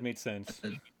what you said made sense.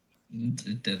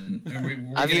 It didn't.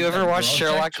 Have you ever watched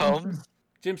Sherlock Holmes?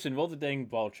 Jimson, roll the dang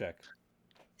ball check.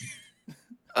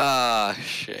 Ah,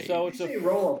 shit. So Did it's you say a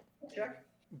roll a check?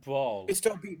 ball. He's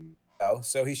still beaten though,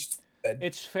 so he should.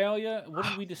 It's failure. What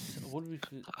did we What did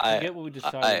we? I- Forget what we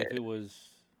decided. I- If it was.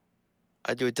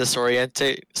 I do a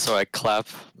disorientate, so I clap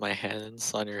my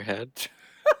hands on your head.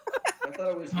 I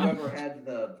thought it was whoever had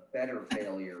the better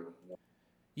failure.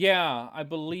 Yeah, I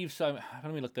believe so.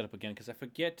 Let me look that up again because I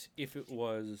forget if it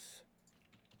was.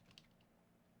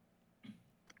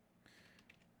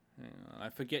 Hang on, I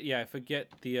forget. Yeah, I forget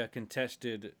the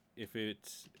contested if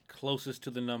it's closest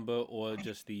to the number or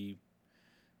just the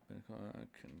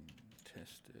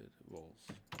contested rolls.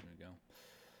 There we go.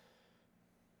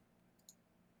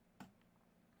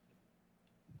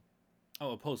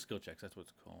 Oh, opposed skill checks. That's what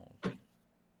it's called.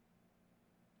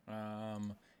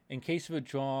 In case of a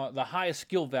draw, the highest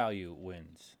skill value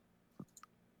wins.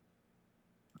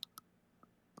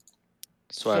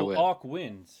 So I win. Ark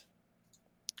wins.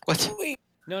 What? Wait,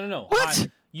 No. What?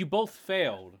 You both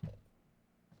failed.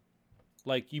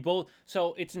 Like you both.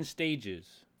 So it's in stages.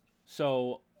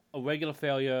 So a regular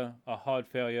failure, a hard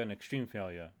failure, an extreme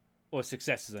failure, or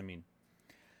successes. I mean.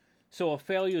 So a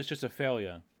failure is just a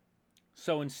failure.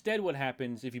 So instead, what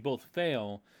happens if you both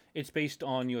fail? It's based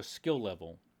on your skill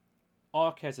level.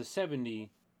 Ark has a 70.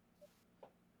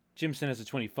 Jimson has a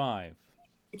 25.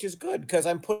 which is good because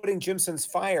I'm putting Jimson's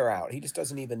fire out. He just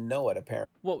doesn't even know it,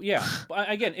 apparently. Well, yeah.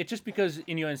 But again, it's just because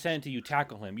in your insanity you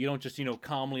tackle him. You don't just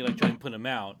calmly try and put him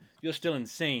out. You're still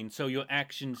insane, so your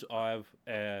actions are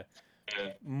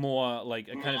more like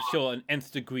a kind of show an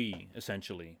nth degree,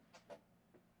 essentially.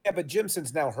 Yeah, but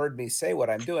Jimson's now heard me say what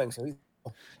I'm doing, so he's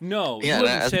No, Yeah, you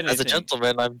haven't said as a anything.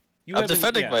 gentleman, I'm haven't-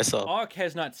 defending myself. Ark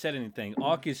has not said anything.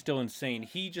 Ark is still insane.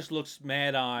 He just looks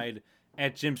mad-eyed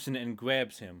at Jimson and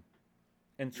grabs him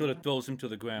and sort of throws him to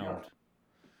the ground.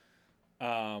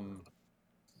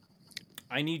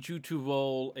 I need you to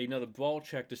roll another brawl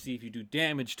check to see if you do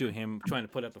damage to him trying to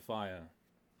put out the fire.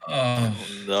 Oh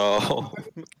no.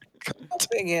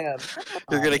 helping him.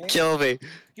 You're gonna kill me.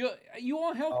 You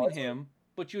are helping it's- him,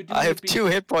 but you're doing I have it 2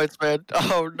 hit points, man.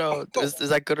 Oh no. Is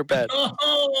that good or bad?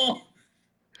 Oh,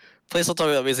 Please don't tell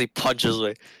me that means he punches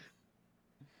me.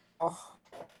 Oh,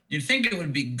 you'd think it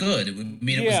would be good. It would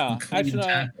mean Yeah, it was a clean that's what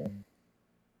I- tackle.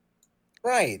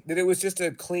 right, that it was just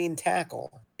a clean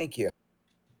tackle. Thank you.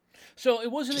 So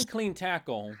it wasn't a clean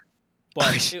tackle,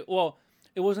 but it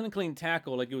wasn't a clean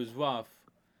tackle. Like it was rough.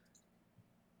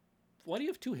 Why do you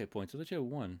have 2 hit points? I thought you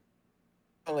had 1.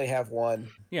 I only have one.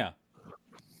 Yeah.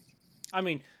 I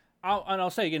mean, I'll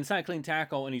say again, it's not a clean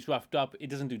tackle, and he's roughed up. It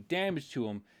doesn't do damage to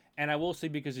him, and I will say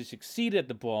because he succeeded at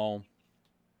the ball,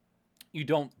 you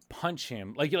don't punch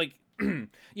him.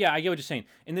 Yeah, I get what you're saying.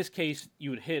 In this case,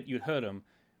 you'd hurt him,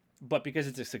 but because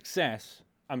it's a success,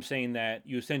 I'm saying that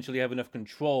you essentially have enough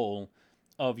control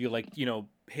of your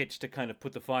hits to kind of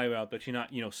put the fire out that you're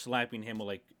not slapping him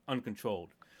or uncontrolled.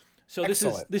 So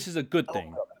Excellent. this is a good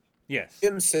thing. Yes.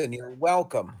 Jimson, you're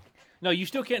welcome. No, you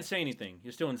still can't say anything.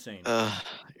 You're still insane.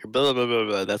 You're blah, blah, blah,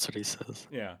 blah. That's what he says.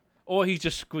 Yeah. Or he's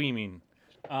just screaming.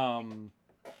 And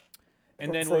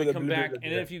then For when we the come blah, blah, back, blah,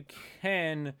 and blah. if you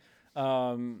can,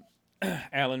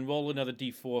 Alan, roll another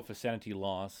d4 for sanity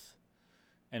loss,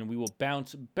 and we will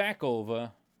bounce back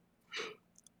over.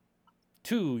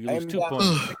 2, you lose I'm 2 down.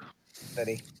 points.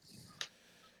 Eddie.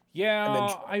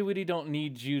 Yeah, I really don't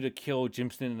need you to kill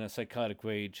Jimson in a psychotic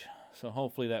rage. So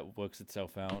hopefully that works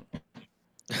itself out.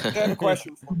 I have a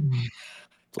question for you. Can I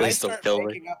Please don't start kill me.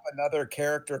 making up another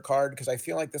character card because I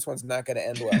feel like this one's not going to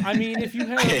end well. I mean, if you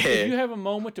have a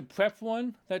moment to prep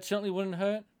one, that certainly wouldn't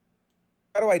hurt.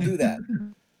 How do I do that?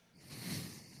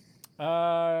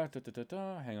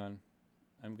 Hang on.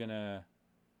 I'm gonna.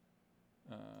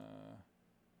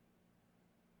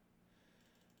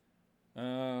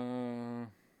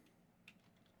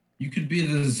 You could be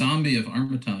the zombie of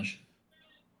Armitage.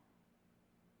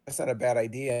 That's not a bad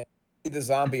idea. Be the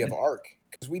zombie of Ark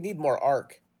because we need more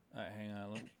Ark. Hang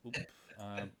on. Oops.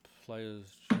 Players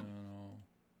journal.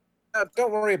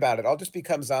 Don't worry about it. I'll just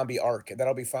become zombie Ark and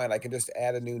that'll be fine. I can just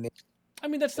add a new name. I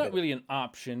mean, that's not really an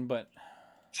option, but.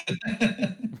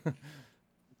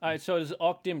 All right. So there's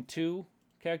Octim 2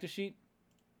 character sheet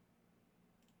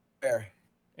There.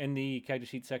 in the character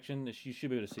sheet section. You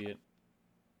should be able to see it.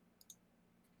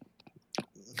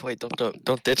 Wait,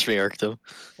 don't ditch me, Arcto.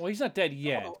 Well, he's not dead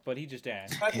yet, but he just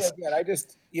asked. Not He's- dead yet. I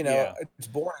just, Yeah. it's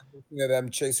boring listening to them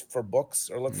chase for books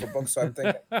or look for books. So I'm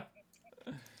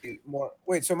thinking more.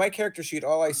 Wait, so my character sheet,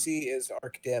 all I see is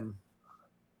Arc Dim.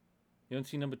 You don't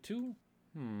see number 2?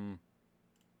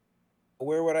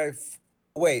 Where would I?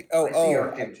 Wait. I see Oh.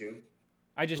 Arctic too.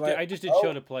 I just Right. did Oh.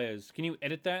 show the players. Can you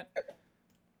edit that?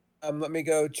 Let me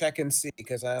go check and see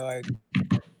because I.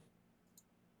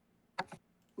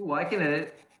 Ooh, I can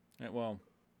edit. Right, well,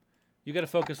 you got to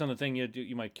focus on the thing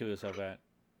you might kill yourself at.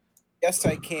 Yes,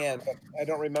 I can, but I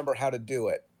don't remember how to do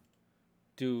it.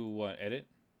 Do what? Edit?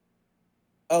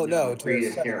 Oh no, create to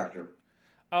a set it up. character.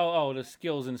 Oh, the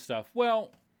skills and stuff.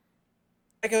 Well,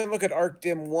 I can look at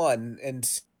ArcDim 1 and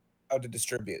see how to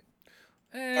distribute.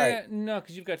 right. No,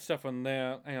 because you've got stuff on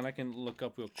there. Hang on, I can look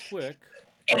up real quick.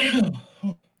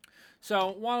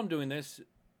 So while I'm doing this,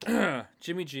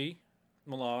 Jimmy G,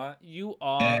 Malara, you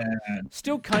are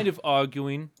still kind of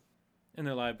arguing in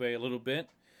the library a little bit.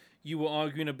 You were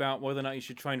arguing about whether or not you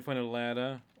should try and find a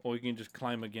ladder or you can just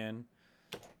climb again.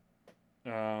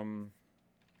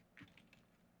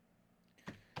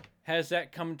 Has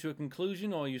that come to a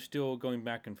conclusion, or are you still going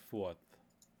back and forth?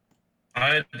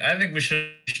 I think we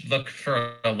should look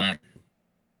for a ladder.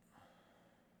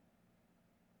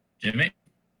 Jimmy?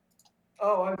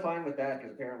 Oh, I'm fine with that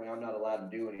because apparently I'm not allowed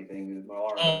to do anything with my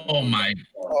arm. Oh my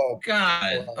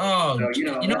God! Oh, So, you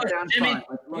know what, sounds Jimmy? fine.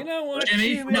 You know what,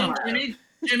 Jimmy, Jimmy? no,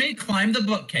 Jimmy, climb the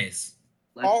bookcase.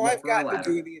 All look I've for a got to ladder.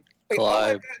 do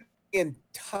the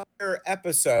entire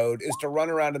episode is to run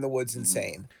around in the woods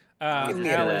insane. Give me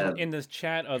a Alan, ladder. in this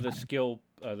chat are the skill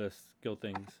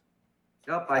things.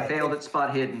 Oh, I failed at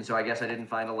spot hidden, so I guess I didn't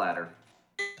find a ladder.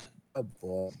 Oh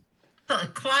boy.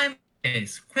 Climb the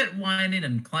case. Quit whining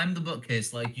and climb the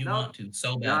bookcase like you want to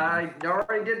so bad. I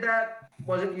already did that.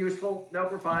 Wasn't useful.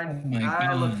 Nope, we're fine. Oh my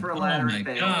I looked God. for a ladder Oh and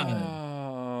my failed. God. Oh.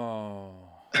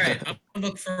 All right, I'll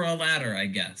look for a ladder, I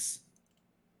guess.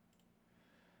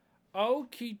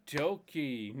 Okie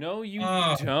dokie. No, you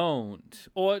Oh. don't.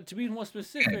 Or to be more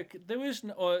specific, there is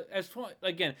no. Or as far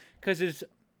again, because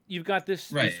you've got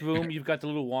this Right. room, you've got the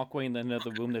little walkway, and then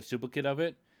another room that's duplicate of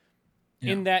it.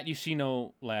 Yeah. In that, you see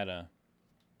no ladder.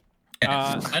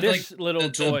 I'd This like little to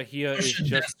door here is push a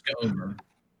just. desk over.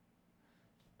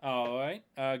 All right.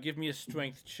 Give me a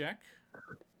strength check.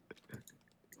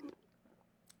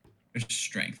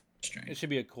 Strength. It should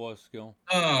be a core skill.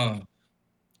 Oh.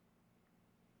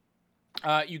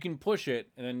 You can push it,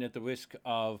 and then at the risk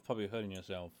of probably hurting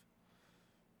yourself.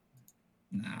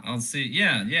 Nah, I'll see.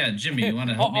 Yeah, Jimmy, you want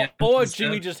to help me out? Or with this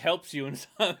Jimmy stuff? just helps you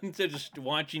instead of just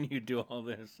watching you do all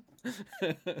this.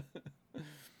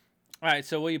 All right,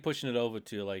 so where are you pushing it over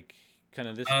to? Like, kind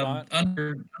of this spot?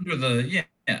 under the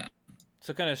yeah.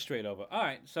 So kind of straight over. All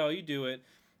right, so you do it.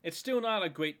 It's still not a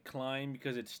great climb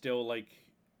because it's still like.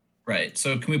 Right.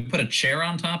 So can we put a chair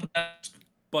on top of that?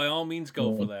 By all means,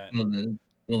 go for that.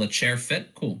 Will the chair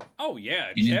fit? Cool. Oh yeah,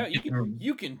 You chair. need-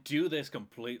 You can do this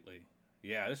completely.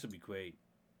 Yeah, this would be great.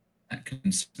 That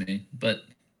convinced me. But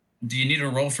do you need a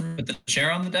roll for the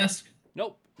chair on the desk?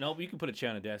 Nope. You can put a chair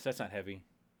on a desk. That's not heavy.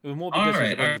 It would more be All just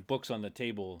right, all right. books on the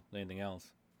table than anything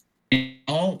else.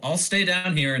 I'll stay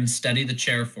down here and steady the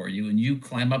chair for you, and you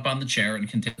climb up on the chair and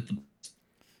can take the.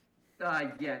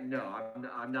 No,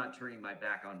 I'm not turning my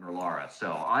back on Merlara,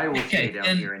 so I will stay Okay, down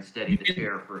and here and steady the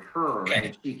chair for her, Okay,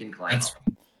 and she can climb That's up.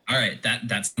 all right.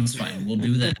 That sounds fine. We'll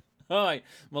do that. All right,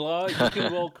 Malar, you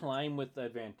can roll climb with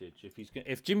advantage.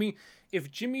 If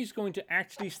Jimmy's going to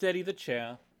actually steady the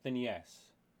chair, then yes.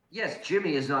 Yes,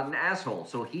 Jimmy is not an asshole,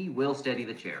 so he will steady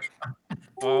the chair.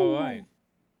 All right,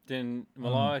 then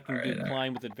Malar can all do right, all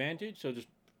climb with advantage. So just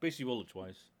basically roll it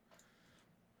twice.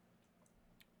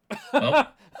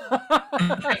 Well.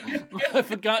 I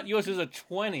forgot yours is a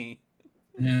 20.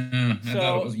 Yeah, I thought it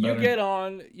So was you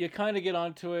better. you kind of get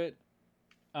onto it.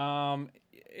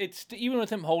 It's even with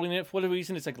him holding it for whatever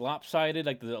reason, it's like lopsided,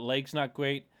 like the leg's not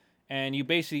great, and you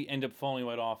basically end up falling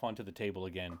right off onto the table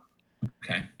again.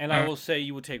 Okay. And I will say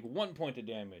you will take 1 point of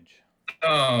damage.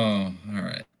 Oh, all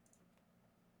right.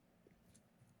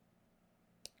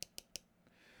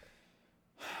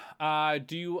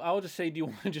 I'll just say, do you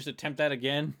want to just attempt that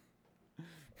again?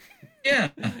 Yeah.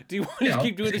 Do you want to just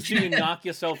keep doing this till you knock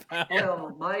yourself out?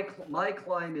 Well, my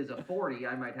climb is a 40.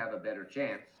 I might have a better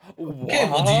chance. Okay,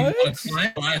 well, do you want to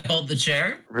climb while I hold the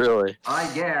chair? Really?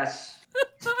 I guess.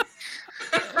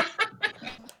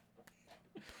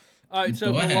 All right,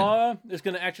 so Go ahead. Malara is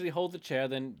going to actually hold the chair.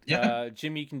 Then Yeah.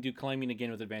 Jimmy can do climbing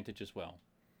again with advantage as well.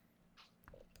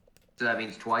 So that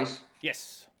means twice?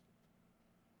 Yes.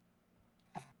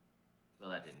 Well,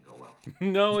 that didn't go well.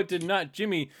 No, it did not.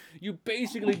 Jimmy, you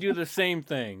basically do the same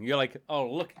thing. You're like, oh,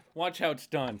 look, watch how it's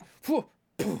done. Poof,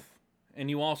 poof. And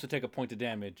you also take a point of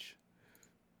damage.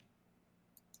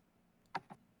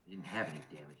 Didn't have any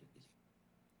damage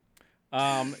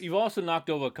at this. You've also knocked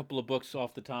over a couple of books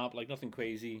off the top, like nothing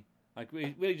crazy. Like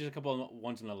really just a couple of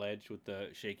ones on the ledge with the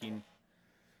shaking.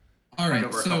 All Fight right,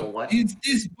 over a so couple what?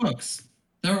 these books,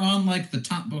 they're on like the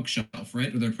top bookshelf,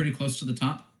 right? Or they're pretty close to the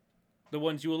top. The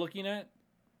ones you were looking at?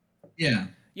 Yeah.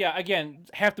 Yeah, again,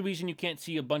 half the reason you can't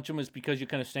see a bunch of them is because you're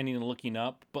kind of standing and looking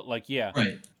up. But like, yeah.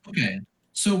 Right. Okay.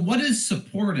 So what is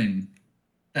supporting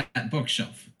that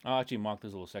bookshelf? I'll actually mark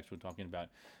this little section we're talking about.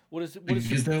 What is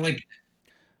Is there like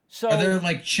so? are there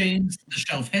like chains the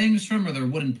shelf hangs from? Are there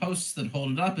wooden posts that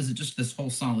hold it up? Is it just this whole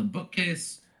solid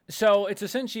bookcase? So it's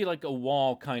essentially like a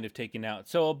wall kind of taken out.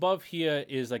 So above here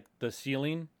is like the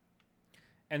ceiling,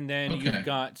 and then Okay.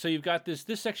 you've got this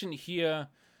section here.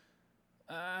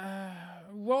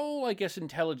 Roll, I guess,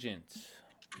 intelligence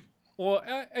or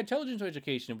intelligence or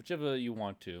education, whichever you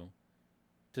want to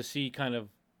see kind of.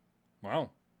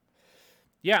 Wow.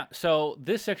 Yeah. So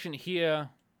this section here.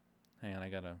 Hang on,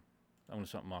 I'm gonna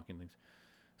start marking things.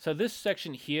 So this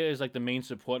section here is like the main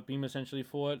support beam essentially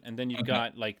for it, and then you've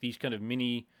got like these kind of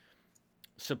mini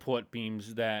support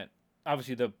beams that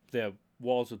obviously the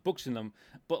walls with books in them,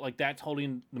 but like that's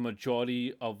holding the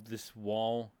majority of this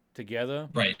wall together.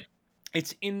 Right.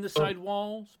 It's in the side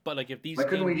walls, but like if these Why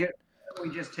couldn't we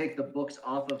just take the books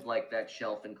off of like that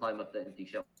shelf and climb up the empty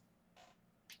shelf?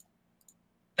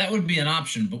 That would be an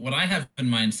option, but what I have in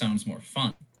mind sounds more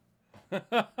fun.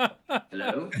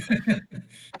 Hello?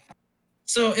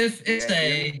 So if it's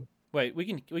Yeah, Wait, we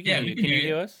can yeah, hear we you. can Can you hear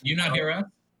hear you. us? You not hear us?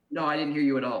 No, I didn't hear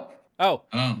you at all. Oh,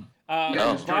 Oh. Yeah,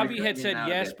 just started Bobby had cutting in said and out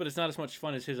a yes, bit. but it's not as much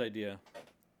fun as his idea.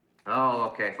 Oh,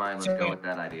 okay, fine. Let's So- go with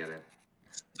that idea then.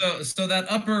 So that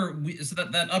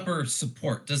upper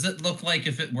support, does it look like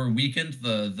if it were weakened,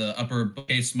 the upper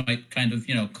base might kind of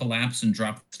collapse and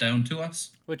drop down to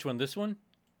us? Which one? This one?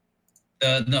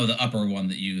 No, the upper one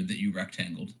that you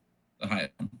rectangled, the high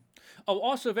one. Oh,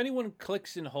 also, if anyone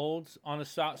clicks and holds on a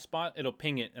spot, it'll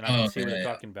ping it, and I can see what you're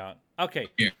talking about. Okay,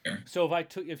 Here. so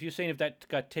if you're saying if that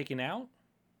got taken out,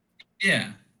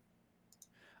 Yeah.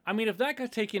 I mean, if that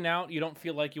got taken out, you don't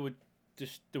feel like it would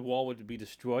just the wall would be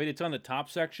destroyed. It's on the top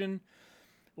section.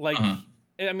 Like, I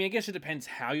mean, I guess it depends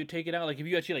how you take it out. Like, if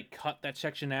you actually like cut that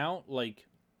section out, like,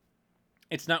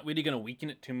 it's not really gonna weaken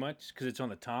it too much because it's on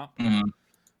the top.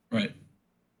 Right.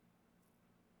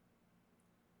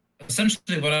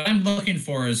 Essentially, what I'm looking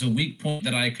for is a weak point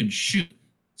that I could shoot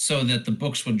so that the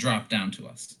books would drop down to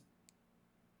us.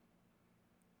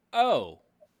 Oh.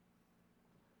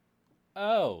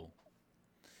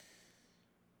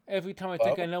 Every time I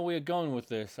think I know where you're going with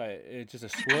this, it's just a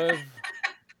swerve.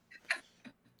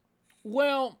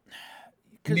 Well,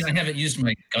 I mean, I haven't used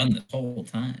my gun the whole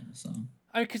time, so.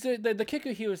 Because the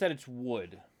kicker here is that it's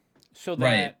wood, so that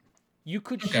Right. you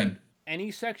could Okay. shoot any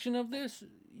section of this.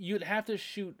 You'd have to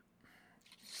shoot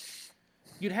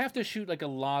like a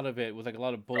lot of it with like a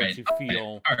lot of bullets Right. you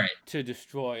feel All right. to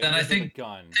destroy it Then I with a think-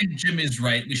 gun. I think Jimmy's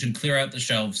right. We should clear out the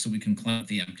shelves so we can clean up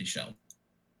the empty shelf.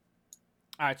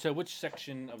 All right, so which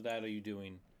section of that are you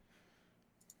doing?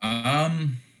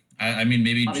 I mean,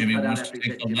 maybe Probably Jimmy cut out wants after to you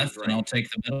take said the Jimmy's left, right. and I'll take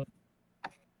the middle.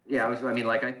 Yeah,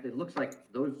 it looks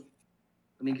like those.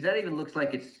 I mean, because that even looks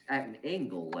like it's at an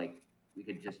angle. Like we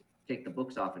could just take the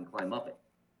books off and climb up it.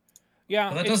 Yeah,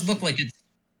 Well, that does look like it's.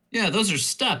 Yeah, those are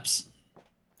steps.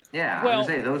 Yeah, Well- I was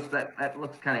gonna say those that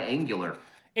looks kind of angular.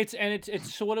 It's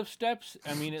sort of steps.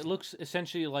 I mean, it looks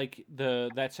essentially like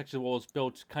that section of the wall is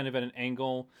built kind of at an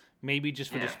angle, maybe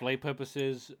just for Yeah. display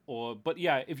purposes, but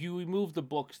yeah, if you remove the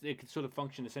books, it could sort of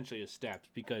function essentially as steps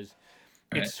because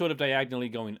Right. it's sort of diagonally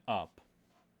going up.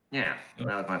 Yeah, that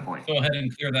was my point. Go ahead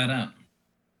and clear that out.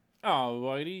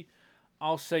 Alrighty,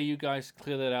 I'll say you guys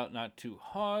clear that out not too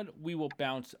hard. We will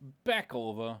bounce back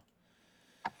over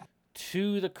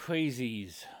to the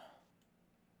crazies.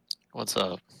 What's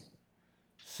up?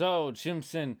 So,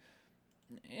 Jimson,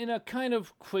 in a kind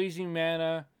of crazy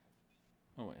manner.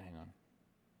 Oh, wait, hang on.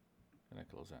 Can I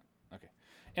close that? Okay.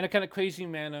 In a kind of crazy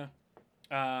manner,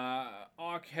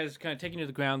 Ark has kind of taken you to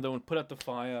the ground, though, and put out the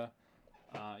fire.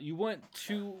 You weren't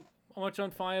too much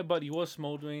on fire, but you were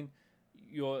smoldering.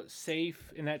 You're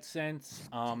safe in that sense.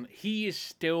 He is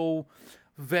still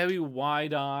very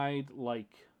wide-eyed,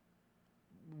 like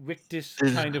rictus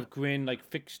kind of grin, like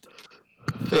fixed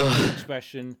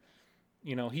expression.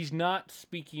 You know, he's not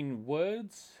speaking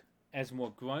words, as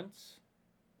more grunts.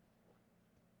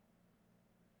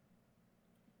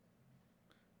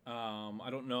 I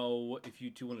don't know if you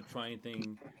two want to try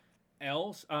anything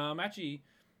else. Actually,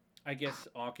 I guess,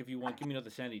 Ark, if you want, give me another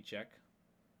sanity check.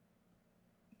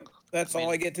 That's all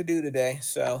I get to do today.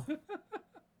 So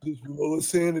just roll a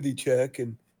sanity check,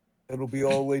 and that'll be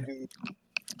all I do.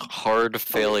 Hard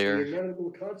failure. The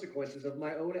inevitable consequences of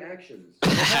my own actions.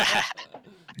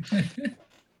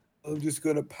 I'm just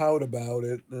gonna pout about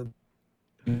it. And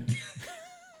Well,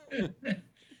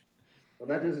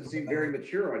 that doesn't seem very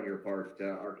mature on your part,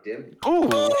 Arctim. Ooh.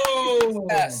 Oh,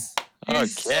 Yes.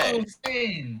 he's so Okay.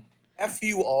 sane. F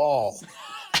you all.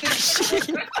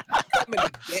 Coming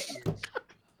to get you.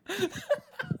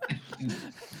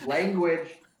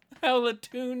 Language. How the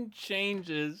tune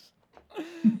changes.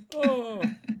 Oh,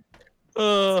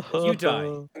 you die.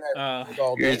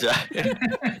 All You day. die.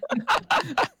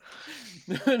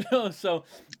 No, so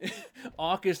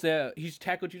Ark is there. He's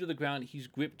tackled you to the ground. He's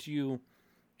gripped you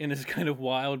in this kind of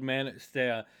wild man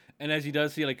stare. And as he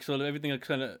does, he like sort of everything like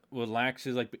kind of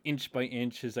relaxes, like inch by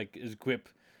inch. His grip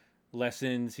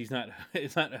lessens. He's not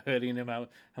it's not hurting him how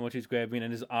much he's grabbing,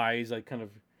 and his eyes like kind of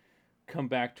come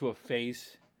back to a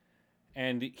face,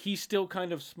 and he's still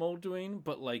kind of smoldering,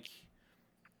 but like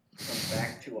Come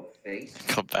back to a face.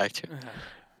 Come back to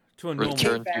to a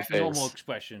return to normal face.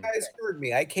 expression. You guys heard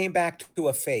me. I came back to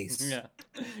a face. Yeah.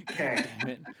 Okay. Damn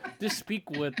it. This speak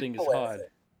word thing is What hard. is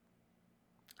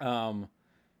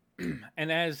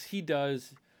And as he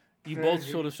does, you both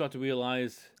sort of start to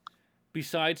realize,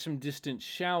 besides some distant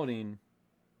shouting,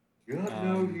 Got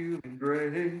no human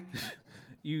brain.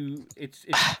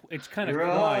 it's kind of Your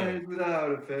quiet. eyes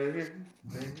without a face.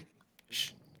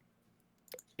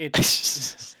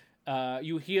 It's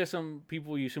you hear some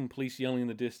people, some police yelling in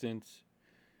the distance.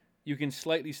 You can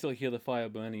slightly still hear the fire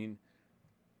burning,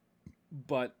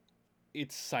 but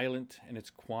it's silent and it's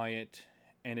quiet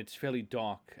and it's fairly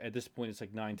dark. At this point, it's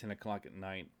like 9-10 o'clock at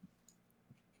night.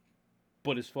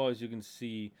 But as far as you can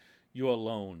see, you're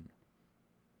alone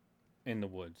in the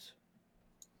woods.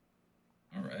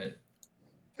 All right.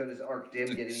 So does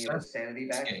Arctim get any of his sanity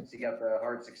back since he got the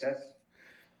hard success?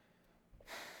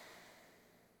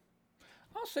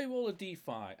 I'll say roll a d5.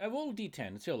 I roll a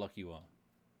d10. Let's see how lucky you are.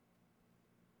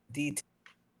 D.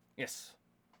 Yes.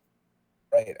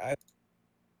 Right.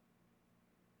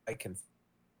 I can.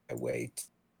 I wait.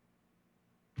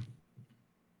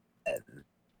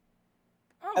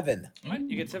 Oh, 7. all right,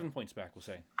 you get 7 points back, we'll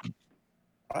say.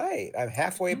 All right. I'm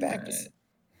halfway back. All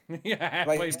right. Yeah,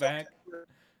 halfway back.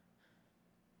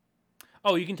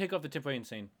 Oh, you can take off the tip right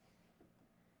insane.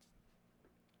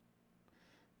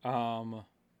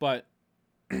 But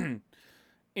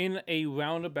in a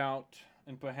roundabout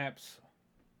and perhaps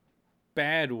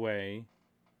bad way,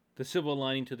 the silver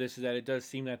lining to this is that it does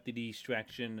seem that the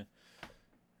distraction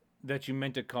that you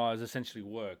meant to cause essentially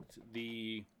worked.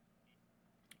 The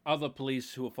other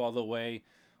police who are farther away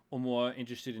are more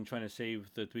interested in trying to save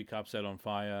the 3 cops that are on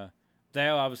fire.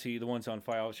 They're obviously the ones on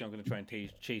fire. Obviously, I'm going to try and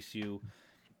chase you.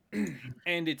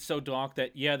 And it's so dark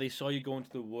that, yeah, they saw you go into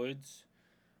the woods,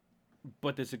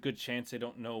 but there's a good chance they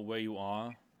don't know where you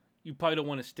are. You probably don't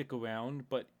want to stick around,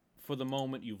 but for the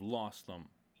moment, you've lost them.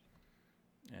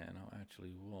 And I'll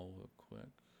actually roll real quick.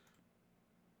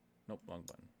 Nope, wrong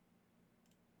button.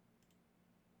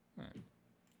 All right.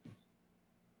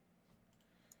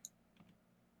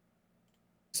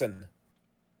 Listen. Where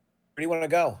do you want to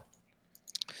go?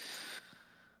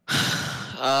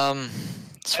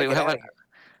 So wait,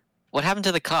 what happened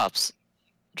to the cops?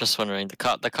 Just wondering. The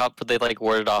cop, were they like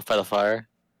warded off by the fire?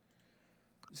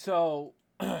 So,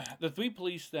 the 3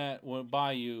 police that were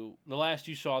by you, the last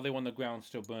you saw, they were on the ground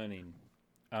still burning.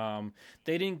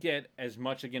 They didn't get as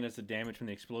much again as the damage from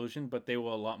the explosion, but they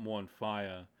were a lot more on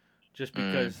fire, just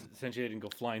because essentially they didn't go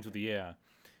flying through the air.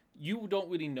 You don't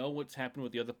really know what's happened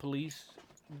with the other police.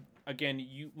 Again,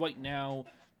 you right now,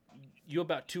 you're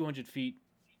about 200 feet,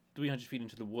 300 feet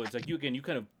into the woods. Like you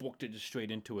kind of booked it just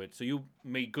straight into it, so you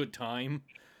made good time.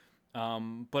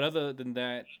 But other than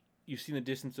that, you've seen the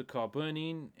distance of the car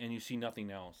burning, and you see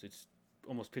nothing else. It's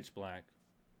almost pitch black.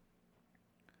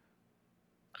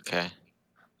 Okay.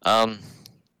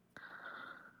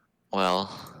 Well,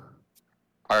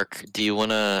 Ark, do you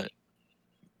want to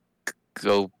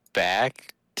go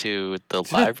back to the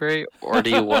library, or do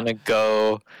you want to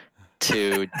go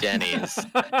to Denny's?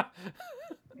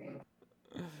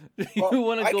 You Well,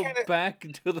 want to I go kinda- back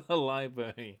to the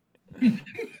library.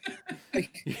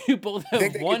 You both have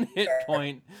think they 1 could- hit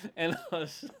point and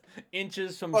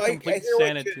inches from Well, I complete hear what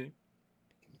sanity.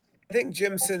 I think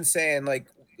Jimson's saying like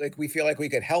we feel like we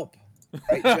could help,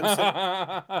 right,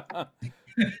 Jimson?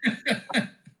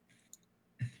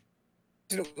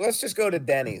 Let's just go to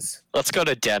Denny's. Let's go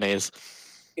to Denny's.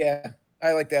 Yeah,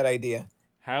 I like that idea.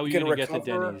 How are We you can going to get to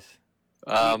recover- Denny's?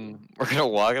 We're gonna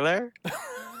walk there. I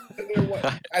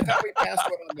thought we passed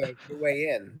one on the way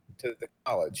in to the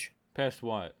college. Past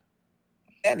what?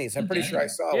 Denny's. I'm pretty sure I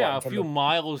saw Yeah, one. a from few the-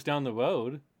 miles down the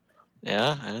road.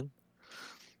 Yeah. And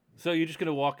So you're just going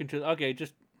to walk into... Okay,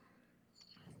 just...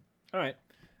 All right.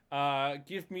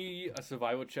 Give me a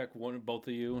survival check, both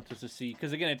of you, just to see,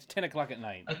 because again, it's 10 o'clock at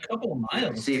night. A couple of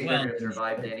miles. See if they're well, gonna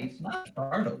survive, Denny's. Not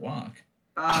far to walk.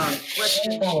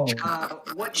 Question. Oh.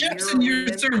 What year Jimson, are we your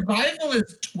in? survival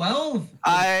is 12.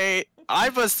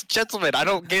 I'm a gentleman. I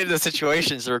don't get into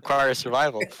situations that require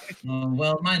survival.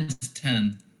 Well, mine's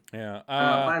 10. Yeah.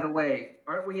 By the way,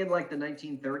 aren't we in like the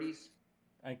 1930s?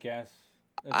 I guess.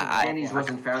 Denny's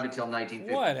wasn't founded till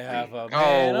 1953. Whatever, man.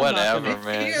 Oh, I'm not whatever, gonna-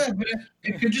 man. Yeah, but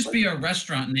it could just be a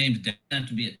restaurant named. It doesn't have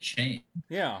to be a chain.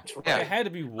 Yeah. Yeah. It had to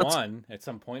be one at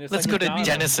some point. It's Let's like go to McDonald's.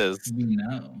 Genesis. We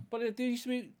know. But there used to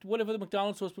be whatever the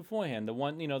McDonald's was beforehand. The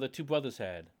one, the two brothers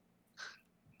had.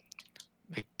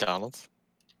 McDonald's.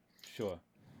 Sure.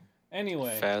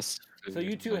 Anyway. Fast food. So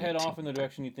you two head off in the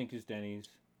direction you think is Denny's.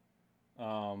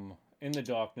 In the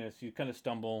darkness, you kind of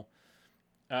stumble.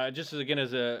 Just as again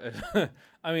as a,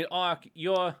 I mean, Ark,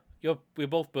 we're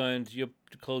both burned. Your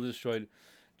clothes are destroyed.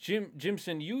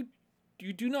 Jimson, you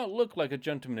do not look like a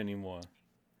gentleman anymore.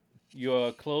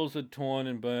 Your clothes are torn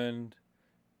and burned.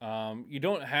 You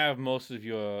don't have most of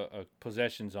your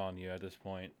possessions on you at this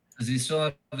point. Does he still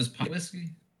have his pot whiskey?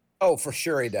 Oh, for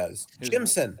sure he does. His-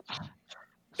 Jimson,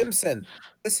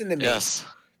 listen to me. Yes.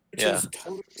 Which Yeah. is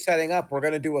totally setting up. We're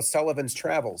going to do a Sullivan's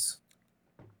Travels.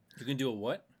 You can do a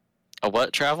what? A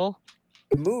what travel?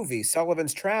 The movie,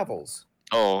 Sullivan's Travels.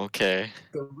 Oh, okay.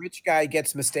 The rich guy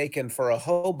gets mistaken for a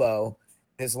hobo.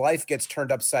 His life gets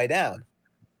turned upside down.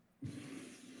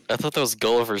 I thought that was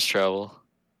Gulliver's Travel.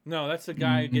 No, that's the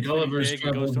guy who gets really Gulliver's big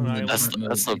and goes to an Travels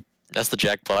island. is a- That's the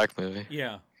Jack Black movie.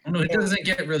 Yeah. Oh, no, he doesn't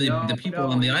get really. No, the people no.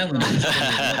 on the island.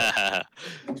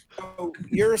 So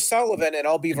you're Sullivan and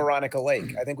I'll be Veronica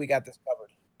Lake. I think we got this covered.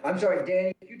 I'm sorry,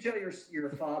 Danny. Did you tell your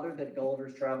father that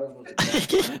Gulliver's Travels was a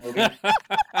Jack movie?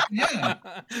 Yeah.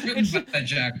 It's, Written by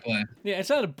Jack Black. yeah, it's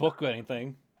not a book or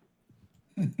anything.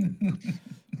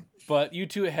 But you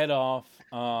two head off.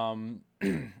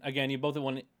 Again, you both at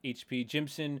 1 HP.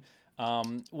 Jimson,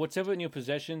 whatever in your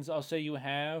possessions, I'll say you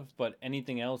have, but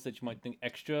anything else that you might think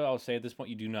extra, I'll say at this point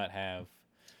you do not have.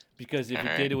 Because if you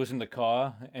Alright. did, it was in the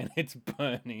car, and it's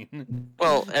burning.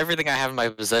 Well, everything I have in my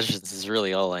possessions is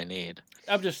really all I need.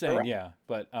 I'm just saying, yeah.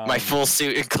 But My full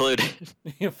suit included,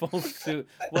 your full suit.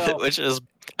 Well, which is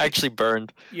actually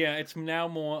burned. yeah, it's now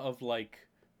more of like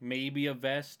maybe a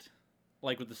vest,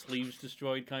 like with the sleeves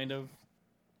destroyed, kind of.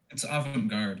 It's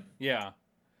avant-garde. Yeah.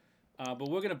 But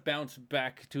we're gonna bounce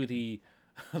back to the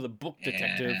the book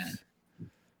detectives,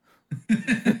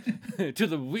 to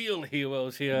the real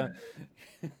heroes here.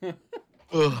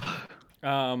 Ugh.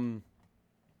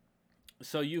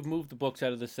 So you've moved the books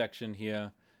out of this section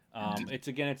here.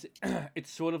 It's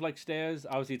it's sort of like stairs.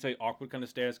 Obviously, it's very awkward kind of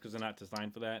stairs because they're not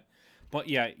designed for that. But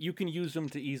yeah, you can use them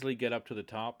to easily get up to the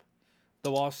top.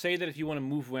 Though I'll say that if you want to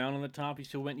move around on the top, you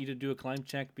still need to do a climb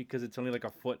check because it's only like a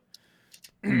foot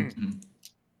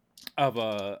of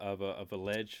a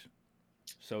ledge,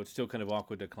 so it's still kind of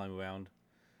awkward to climb around.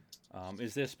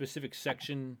 Is there a specific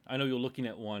section? I know you're looking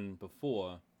at one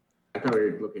before. I thought we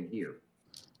were looking here.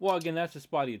 Well, again, that's the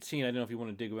spot you'd seen. I don't know if you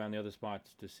want to dig around the other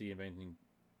spots to see if anything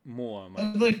more.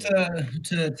 I'd like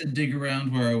to dig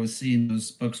around where I was seeing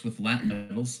those books with Latin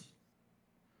titles.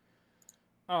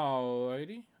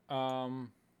 Alrighty.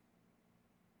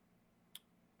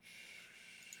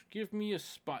 Give me a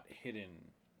spot hidden.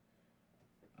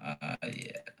 Yeah.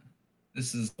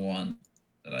 This is the one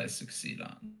that I succeed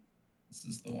on. This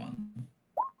is the one.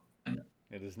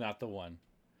 It is not the one.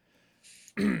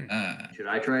 Should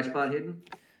I try spot hidden?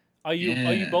 Are you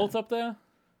Yeah. both up there?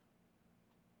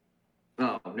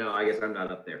 Oh no, I guess I'm not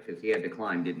up there because he had to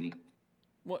climb, didn't he?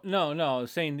 Well, no.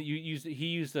 Saying that he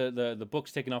used the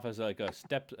books taken off as like a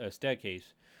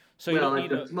staircase. So you Well, don't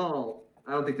it's need a small.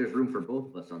 I don't think there's room for both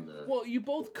of us on the. Well, you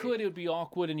both could. It would be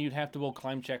awkward, and you'd have to roll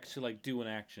climb checks to like do an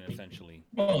action essentially.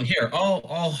 Oh, here,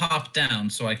 I'll hop down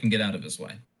so I can get out of his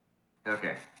way.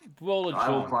 Okay. Roll a I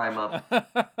will jolt. climb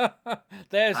up.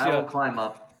 There's I will your climb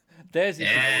up, there's your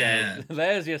Yeah. success.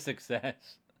 There's your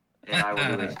success. and I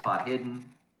will do a spot hidden.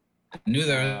 I knew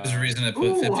there was a reason I put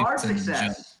Ooh, 50 hard in the jump.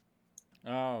 success.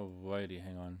 Alrighty,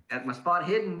 hang on. At my spot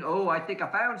hidden. Oh, I think I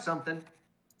found something.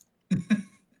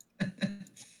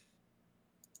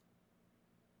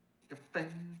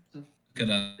 Look at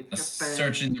us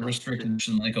searching the restricted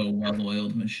mission like a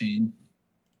well-oiled machine.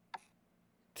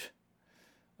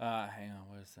 Hang on.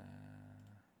 Where's that?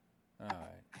 All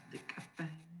right.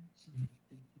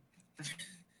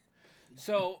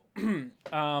 So,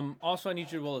 also I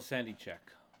need you to roll a sanity check.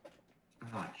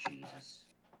 Oh Jesus!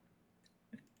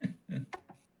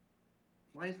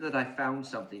 Why is it that I found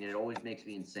something and it always makes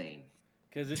me insane?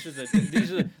 Because these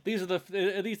are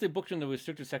the books in the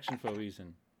restricted section for a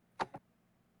reason.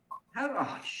 How?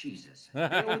 Oh, Jesus! Deal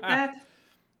with that.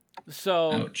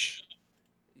 So Ouch.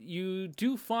 you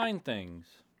do find things.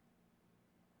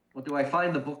 Well, do I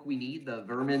find the book we need, the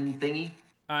vermin thingy?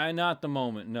 Not at the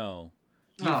moment, no.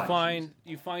 You Oh, find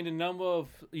a number of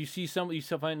you still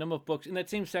find a number of books in that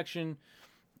same section.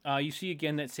 You see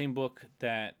again that same book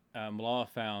that Malala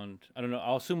found. I don't know.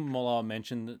 I'll assume Malala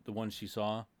mentioned the one she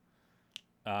saw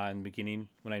in the beginning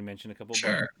when I mentioned a couple of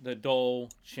books. Sure. The Dole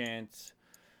Chants.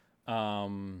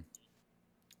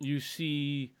 You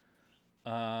see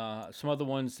some other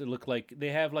ones that look like they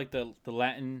have like the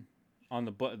Latin on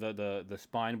the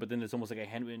spine, but then there's almost like a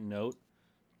handwritten note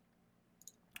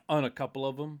on a couple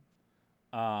of them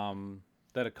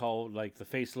that are called like the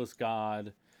Faceless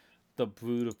God, the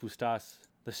Brood of Bustas,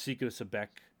 the Secret of Sebek.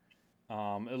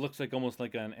 It looks like almost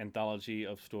like an anthology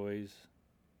of stories.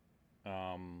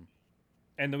 And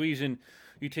the reason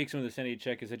you take some of the sanity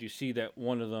check is that you see that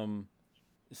one of them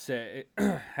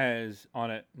has on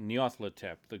it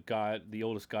Neothlotep, the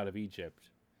oldest god of Egypt,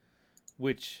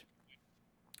 which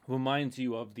reminds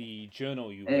you of the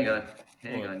journal you Hang read. on,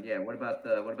 hang on. Yeah, what about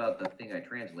the thing I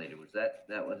translated? Was that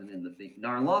wasn't in the thing?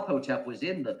 Narlathotep was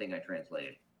in the thing I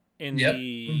translated. In Yep.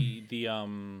 the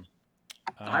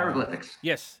Hieroglyphics.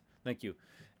 Yes, thank you.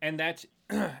 And that's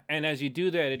and as you do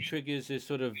that, it triggers this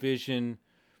sort of vision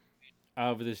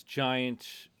of this giant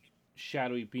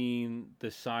shadowy being the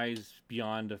size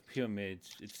beyond of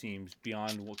pyramids, it seems,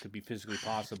 beyond what could be physically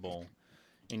possible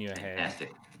in your head.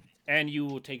 Fantastic. And you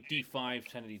will take D5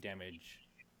 sanity damage.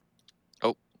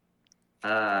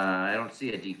 I don't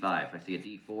see a D5. I see a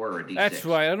D4 or a D6. That's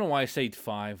right. I don't know why I say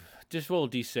 5. Just roll a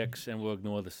D6 and we'll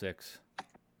ignore the 6.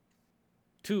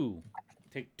 2.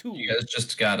 Take 2. You guys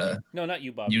just gotta No, not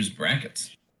you, Bob. use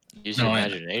brackets. Use No, your I-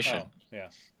 imagination. Oh, yeah.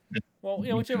 Well, yeah,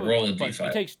 You whichever. can roll a but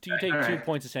D5. You take All 2 right.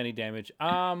 points of sanity damage.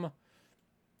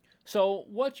 So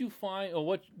what you find, or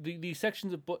what the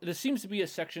sections of book, there seems to be a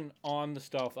section on the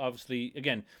stuff. Obviously,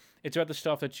 again, it's about the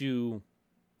stuff that you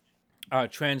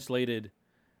translated,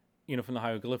 from the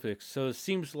hieroglyphics. So it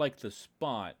seems like the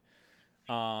spot.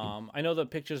 I know the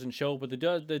picture doesn't show, but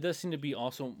there does seem to be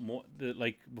also more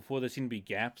like before. There seem to be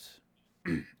gaps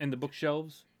in the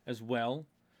bookshelves as well.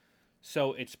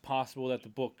 So it's possible that the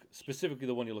book, specifically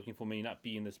the one you're looking for, may not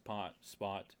be in this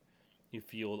spot. You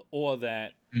feel, or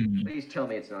that. Mhm. Please tell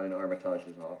me it's not in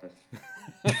Armitage's office.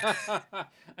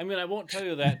 I mean, I won't tell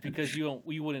you that because you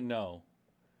wouldn't know.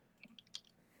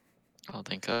 Oh,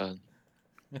 thank God.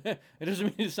 It doesn't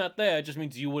mean it's not there. It just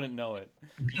means you wouldn't know it.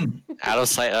 Out of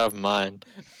sight, out of mind.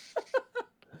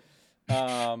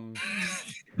 All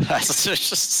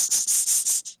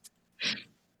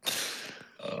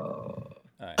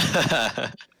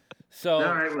right. So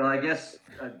All right. Well, I guess.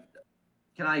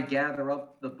 Can I gather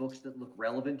up the books that look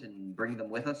relevant and bring them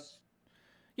with us?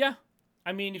 yeah,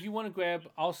 I mean, if you want to grab,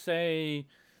 I'll say,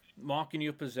 mark in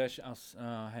your possession.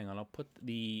 Hang on. I'll put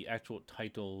the actual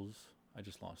titles. I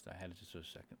just lost that. I had it just for a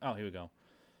second. Oh, here we go.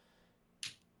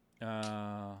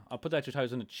 I'll put the actual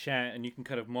titles in the chat, and you can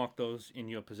kind of mark those in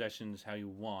your possessions how you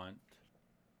want.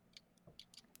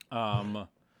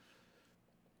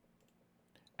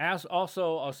 As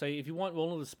also, I'll say if you want,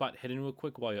 roll the spot hidden real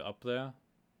quick while you're up there,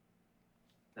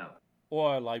 No.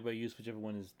 or library use, whichever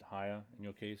one is higher in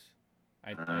your case.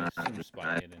 I assume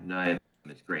spot hidden. No,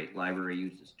 it's great. Library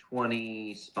use is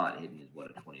 20. Spot hidden is what,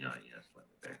 a 29? Yes, right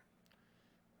there.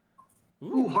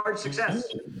 Ooh, hard success.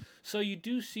 So you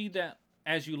do see that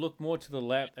as you look more to the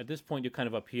left. At this point, you're kind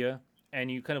of up here,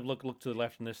 and you kind of look to the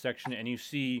left in this section, and you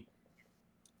see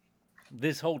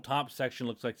this whole top section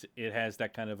looks like it has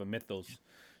that kind of a mythos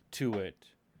to it.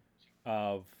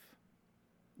 Of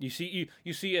you see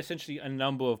essentially a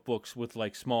number of books with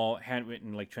like small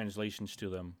handwritten like translations to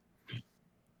them,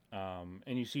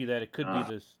 and you see that it could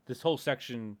be this whole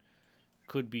section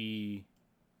could be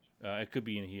it could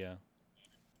be in here.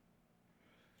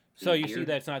 So you see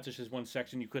that it's not just this one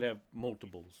section. You could have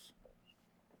multiples.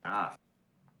 Ah.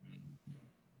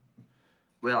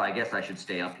 Well, I guess I should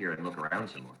stay up here and look around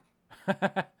some more.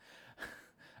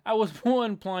 I was more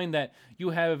implying that you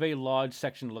have a very large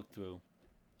section to look through.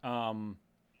 Oh.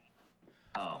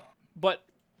 But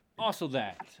also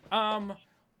that.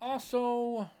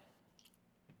 Also.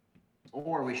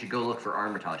 Or we should go look for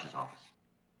Armitage's office.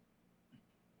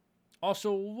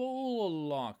 Also, roll a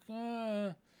luck.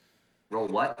 Roll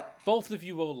what? Both of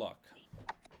you roll luck.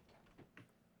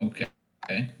 Okay.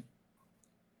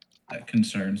 That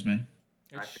concerns me.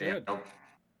 It I should. failed.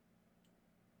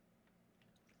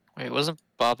 Wait, wasn't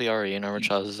Bobby already in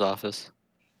Armitage's office?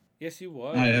 Yes, you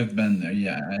was. I have been there.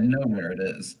 Yeah, I know where it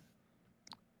is.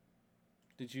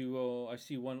 Did you roll? I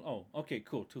see one. Oh, okay,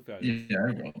 cool. 2 failures. Yeah, I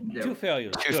rolled. Yeah. 2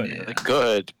 failures. Two- Good. Yeah.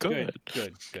 Good.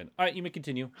 Good. Good. All right, you may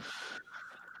continue.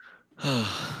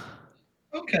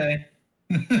 Okay.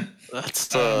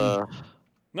 That's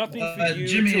Nothing for you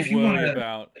Jimmy, to if you worry wanna-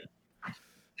 about.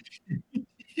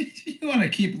 You want to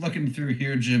keep looking through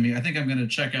here, Jimmy? I think I'm going to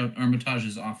check out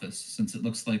Armitage's office since it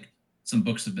looks like some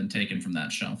books have been taken from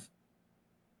that shelf.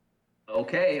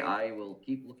 Okay, I will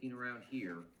keep looking around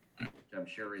here, which I'm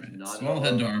sure is not. So I'll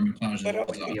head to Armitage's But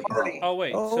office. be a party. Oh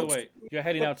wait, so Oh, wait, you're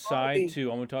heading but outside party.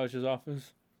 to Armitage's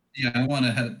office. Yeah, I want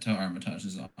to head to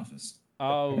Armitage's office.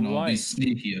 All And I'll be right.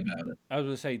 sneaky about it. I was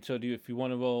gonna say, so if you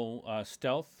want to roll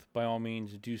stealth, by all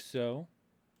means do so.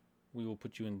 We will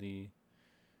put you in the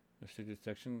restricted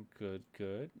section. Good.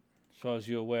 As far as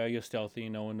you're aware, you're stealthy.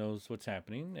 No one knows what's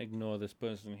happening. Ignore this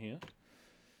person here.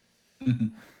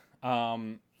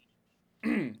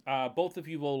 Both of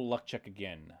you roll luck check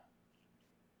again.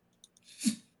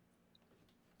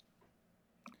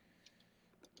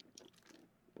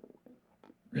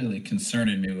 Really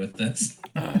concerning me with this.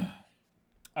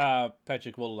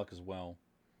 Patrick, roll luck as well.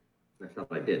 I thought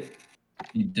I did.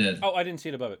 You did. Oh, I didn't see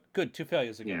it above it. Good, 2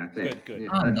 failures again. Yeah, I think. Good. Yeah.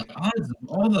 God, the odds of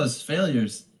all those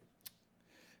failures.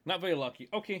 Not very lucky.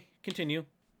 Okay, continue.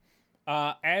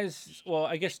 As well,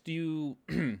 I guess do you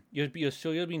you're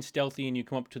being stealthy and you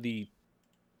come up to the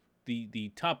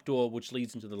top door which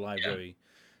leads into the library.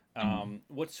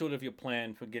 What's sort of your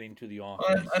plan for getting to the office?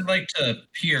 Well, I'd like to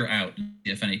peer out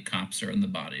if any cops are in the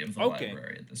body of the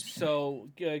library at this point. So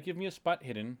give me a spot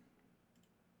hidden.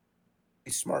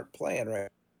 Smart plan, right?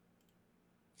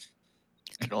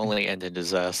 can only end in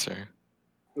disaster.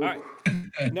 All right.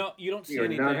 No, you don't see You're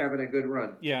anything. not having a good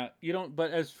run. Yeah, you don't.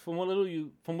 But as from what little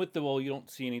you from with the roll, you don't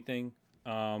see anything.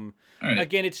 All right.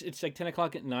 Again, it's like 10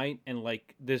 o'clock at night, and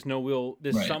like there's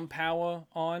Right. some power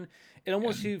on. It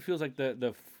almost feels like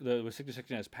the restricted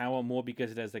section has power more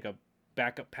because it has like a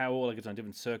backup power, like it's on a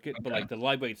different circuit. But Okay. like the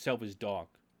library itself is dark.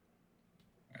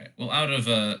 All right. Well, out of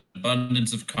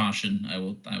abundance of caution, I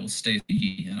will stay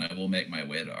sneaky and I will make my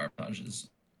way to Arpage's.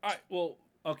 All right. Well.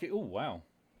 Okay. Oh wow.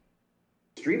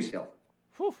 Stream stealth.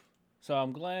 Whew. So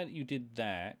I'm glad you did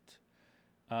that.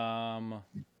 Hang on.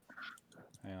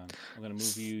 I'm gonna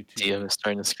move you to. DM is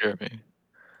starting to scare me.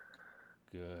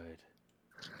 Good.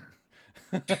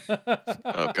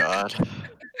 Oh God.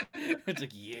 It's like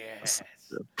yes.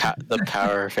 The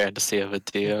power fantasy of a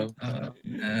DM.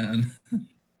 And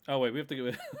Oh wait, we have to get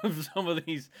rid of some of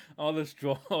these. All these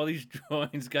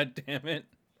drawings. God damn it!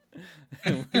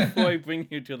 Before I bring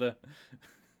you to the.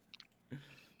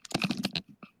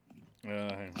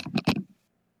 Hang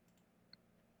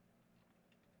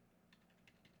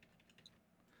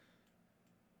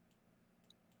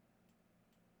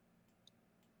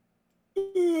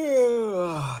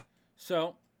on.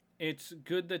 So, it's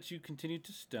good that you continue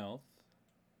to stealth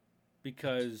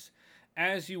because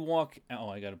as you walk, oh,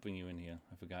 I gotta bring you in here.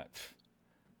 I forgot.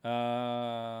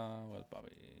 Where's Bobby?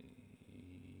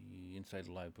 Inside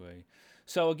the library.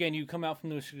 So again, you come out from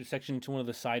the restricted section to one of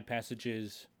the side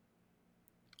passages.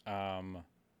 And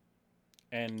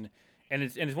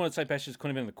it's one of the side passages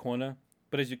kind of in the corner.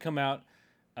 But as you come out,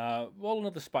 roll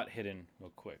another spot hidden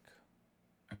real quick.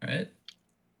 all right.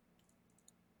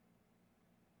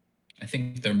 I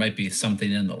think there might be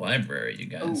something in the library, you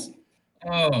guys. Ooh.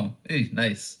 Oh, hey,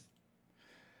 nice.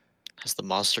 Has the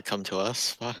monster come to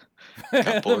us? Got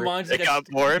The bored. monster It got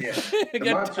bored. Yeah. It The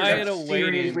got monster tired got of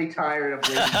waiting. seriously tired of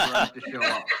waiting for us to show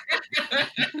up.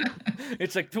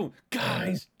 It's like, dude,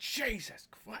 guys, Jesus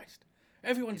Christ,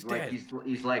 everyone's He's like, dead.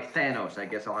 he's like Thanos. I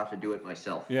guess I'll have to do it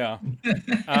myself. Yeah.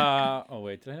 Oh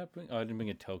wait, did I not bring? Oh, I didn't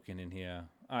bring a token in here.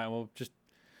 All right, well, just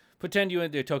pretend you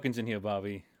had your tokens in here,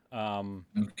 Bobby.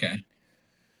 Okay.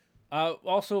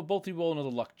 Also, both of you roll another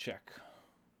luck check.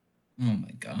 Oh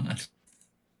my God.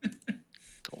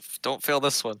 Don't fail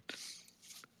this one.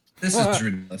 This is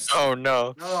ridiculous. Oh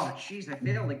no. Oh, jeez, I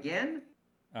failed again.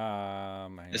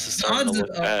 Hang This is on. starting Odds to of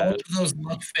look all bad. of those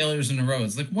luck failures in a row.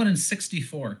 It's like 1 in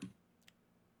 64.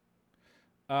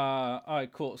 All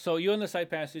right, cool. So you're in the side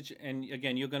passage, and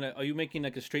again, are you making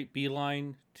like a straight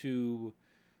beeline to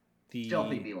the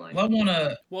Stealthy beeline. Well, I want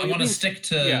Well, to you're being- stick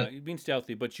to. Yeah, you're being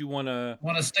stealthy, but you want to.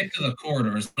 Want to stick to the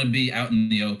corridors. Want to be out in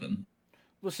the open.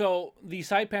 Well, so the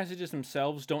side passages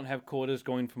themselves don't have corridors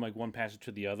going from like one passage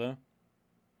to the other.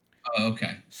 Oh,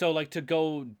 okay. So like to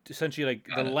go essentially like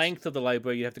Got the it. length of the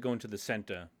library, you have to go into the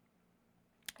center,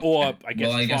 or Okay. I guess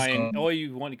Well, I guess try and, I'll- or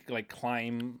you want to like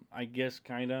climb, I guess,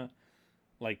 kind of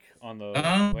like on the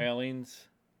Um, railings.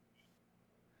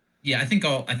 Yeah, I think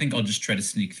I'll just try to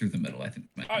sneak through the middle. I think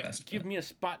might All be right, best. give me a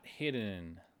spot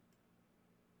hidden.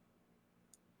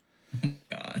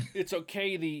 God. It's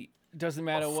okay. doesn't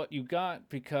matter what you got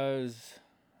because,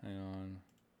 hang on.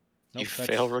 You Nope,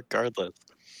 fail regardless.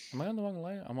 Am I on the wrong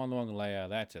layer? I'm on the wrong layer.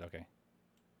 That's it. Okay.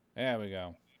 There we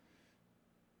go.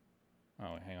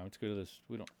 Oh, wait, hang on. Let's go to this.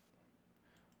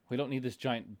 We don't need this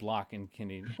giant block in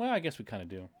Kindy. Well, I guess we kind of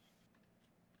do.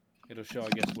 It'll show, I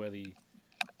guess, where the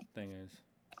thing is.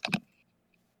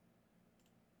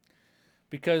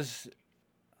 Because,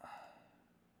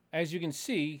 as you can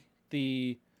see,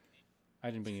 I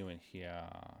didn't bring you in here.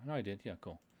 No, I did. Yeah,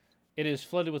 cool. It is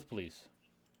flooded with police.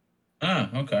 Ah,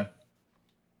 okay.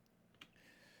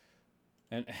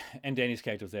 And Danny's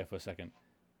character was there for a second.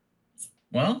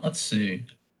 Well, let's see.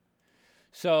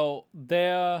 So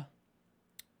they're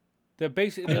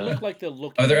basically, they look like they're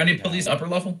looking. Are there at any you now. police upper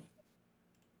level?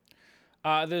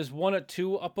 There's one or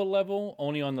two upper level,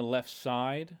 only on the left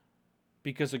side,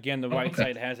 because again the right okay.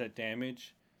 side has that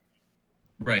damage.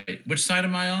 Right. Which side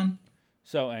am I on?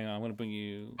 So hang on, I'm gonna bring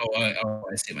you. I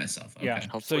see myself. Okay. Yeah. So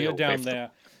Hopefully you're away down from-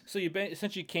 there. So you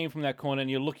essentially came from that corner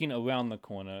and you're looking around the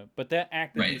corner, but they're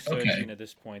actively Right, searching okay. at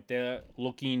this point. They're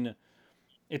looking.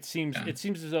 It seems Yeah.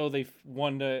 as though they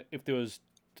wonder if there was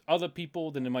other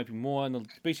people, then there might be more, and they're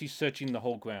basically searching the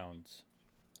whole grounds.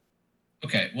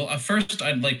 Okay. Well, first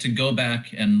I'd like to go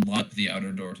back and lock the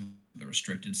outer door to the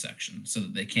restricted section so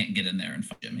that they can't get in there and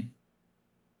find Jimmy.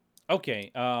 Okay.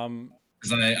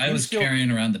 Because I You was still-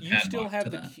 carrying around the You padlock still have to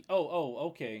the that. key. Oh,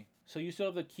 okay. So you still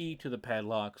have the key to the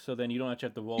padlock. So then you don't actually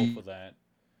have to roll for that.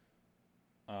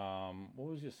 What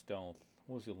was your stealth?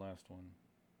 What was your last one?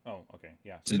 Oh, okay,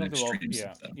 yeah. It's So you an don't have to roll. extreme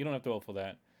Yeah, stealth. you don't have to roll for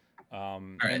that.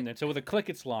 right. And then so with a click,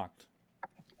 it's locked.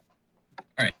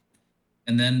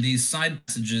 And then these side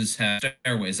passages have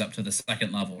stairways up to the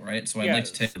second level, right? So I'd Yeah, like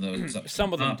to take those up. to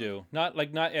Some the of them top. do. Not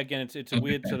again. It's a Okay.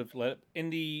 weird sort of in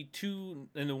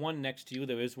the one next to you.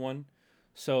 There is one.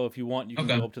 So if you want, you can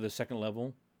Okay. go up to the second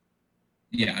level.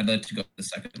 Yeah, I'd like to go to the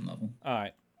second level. All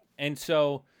right. And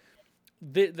so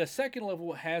the second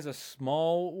level has a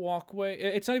small walkway.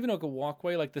 It's not even like a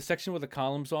walkway. Like the section where the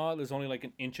columns are, there's only like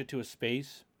an inch or two of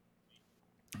space.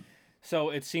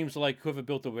 So it seems like whoever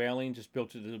built the railing just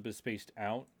built it a little bit spaced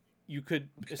out. You could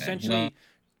essentially well-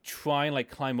 try and like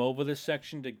climb over this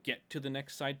section to get to the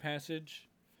next side passage.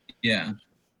 Yeah.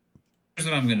 Here's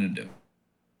what I'm gonna do.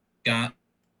 Got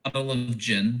a bottle of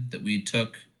gin that we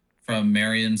took from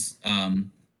Marion's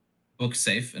book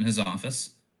safe in his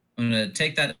office. I'm gonna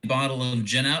take that bottle of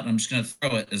gin out and I'm just gonna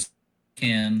throw it as I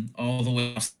can all the way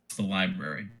across the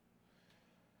library.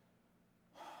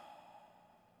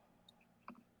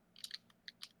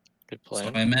 Good So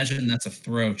plan. I imagine that's a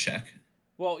throw check.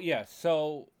 Well, yeah.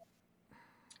 So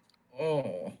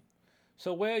Oh.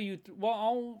 where you?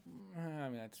 I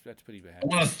mean, that's pretty bad. I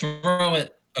want to throw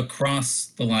it across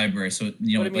the library so it, But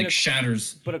I it mean, like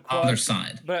shatters But the across, other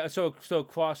side. But so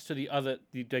across to the other,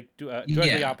 directly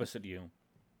Yeah. opposite you.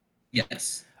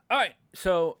 Yes. All right.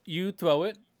 So you throw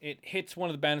it. It hits one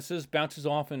of the banisters, bounces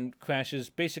off, and crashes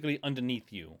basically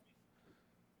underneath you.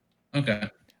 Okay.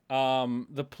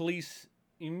 The police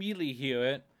immediately hear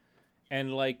it,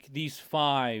 and like these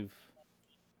five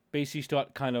basically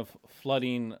start kind of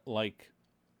flooding. Like,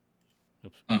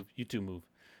 oops, Oh. you two move.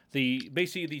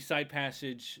 Basically the side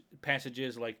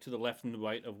passages like to the left and the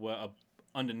right of where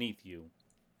underneath you,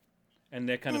 and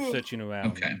they're kind of searching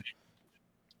around. Okay.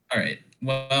 All right.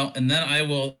 Well, and then I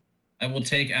will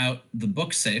take out the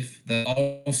book safe that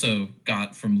I also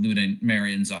got from looting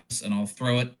Marion's office, and I'll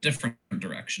throw it different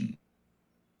direction.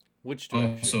 Which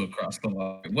direction? Also across the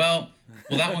library. Well,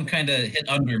 that one kind of hit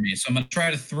under me, so I'm gonna try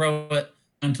to throw it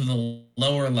onto the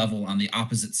lower level on the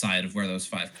opposite side of where those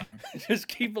five come. Just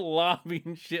keep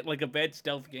lobbing shit like a bad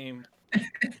stealth game.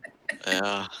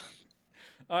 Yeah.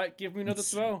 All right, give me another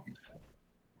Let's- throw.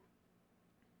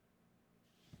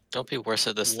 Don't be worse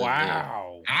at this than me.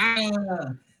 Wow.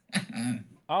 Ah.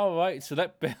 All right, so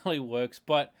that barely works,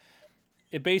 but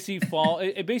it basically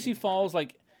it basically falls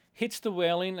like hits the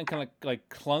railing and kind of like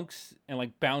clunks and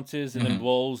like bounces and then Mhm.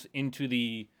 rolls into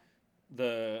the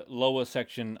lower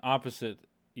section opposite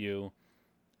you,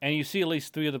 and you see at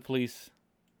least 3 of the police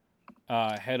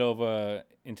head over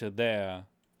into there,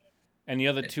 and the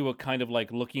other 2 are kind of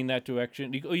like looking that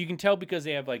direction. You can tell because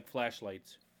they have like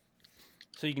flashlights,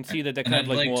 so you can see that they're And kind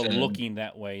of I'd like like more to- looking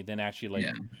that way than actually like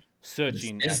Yeah.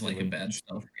 searching. This is like a actively. bad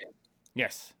stealth game.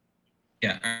 Yes.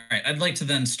 Yeah. All right. I'd like to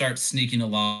then start sneaking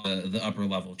along the upper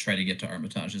level, try to get to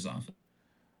Armitage's office.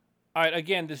 All right.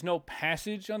 Again, there's no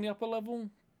passage on the upper level.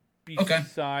 Okay.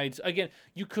 Besides, again,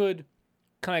 you could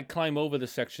kind of climb over the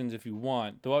sections if you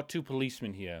want. There are 2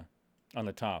 policemen here on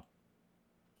the top.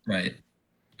 Right.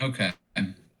 Okay.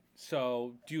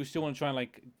 So, do you still want to try and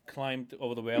like climb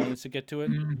over the railings to get to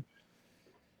it? Mm.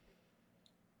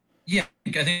 Yeah,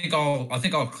 I think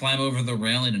I'll climb over the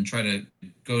railing and try to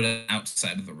go to the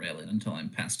outside of the railing until I'm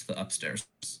past the upstairs.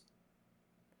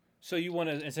 So you want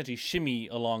to essentially shimmy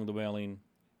along the railing.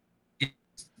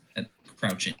 At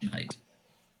crouching height.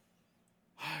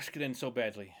 This could end so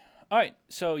badly. All right,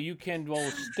 so you can roll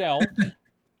stealth.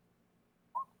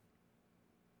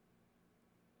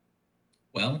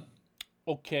 Well,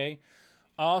 Okay.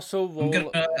 Also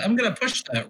roll. I'm gonna push that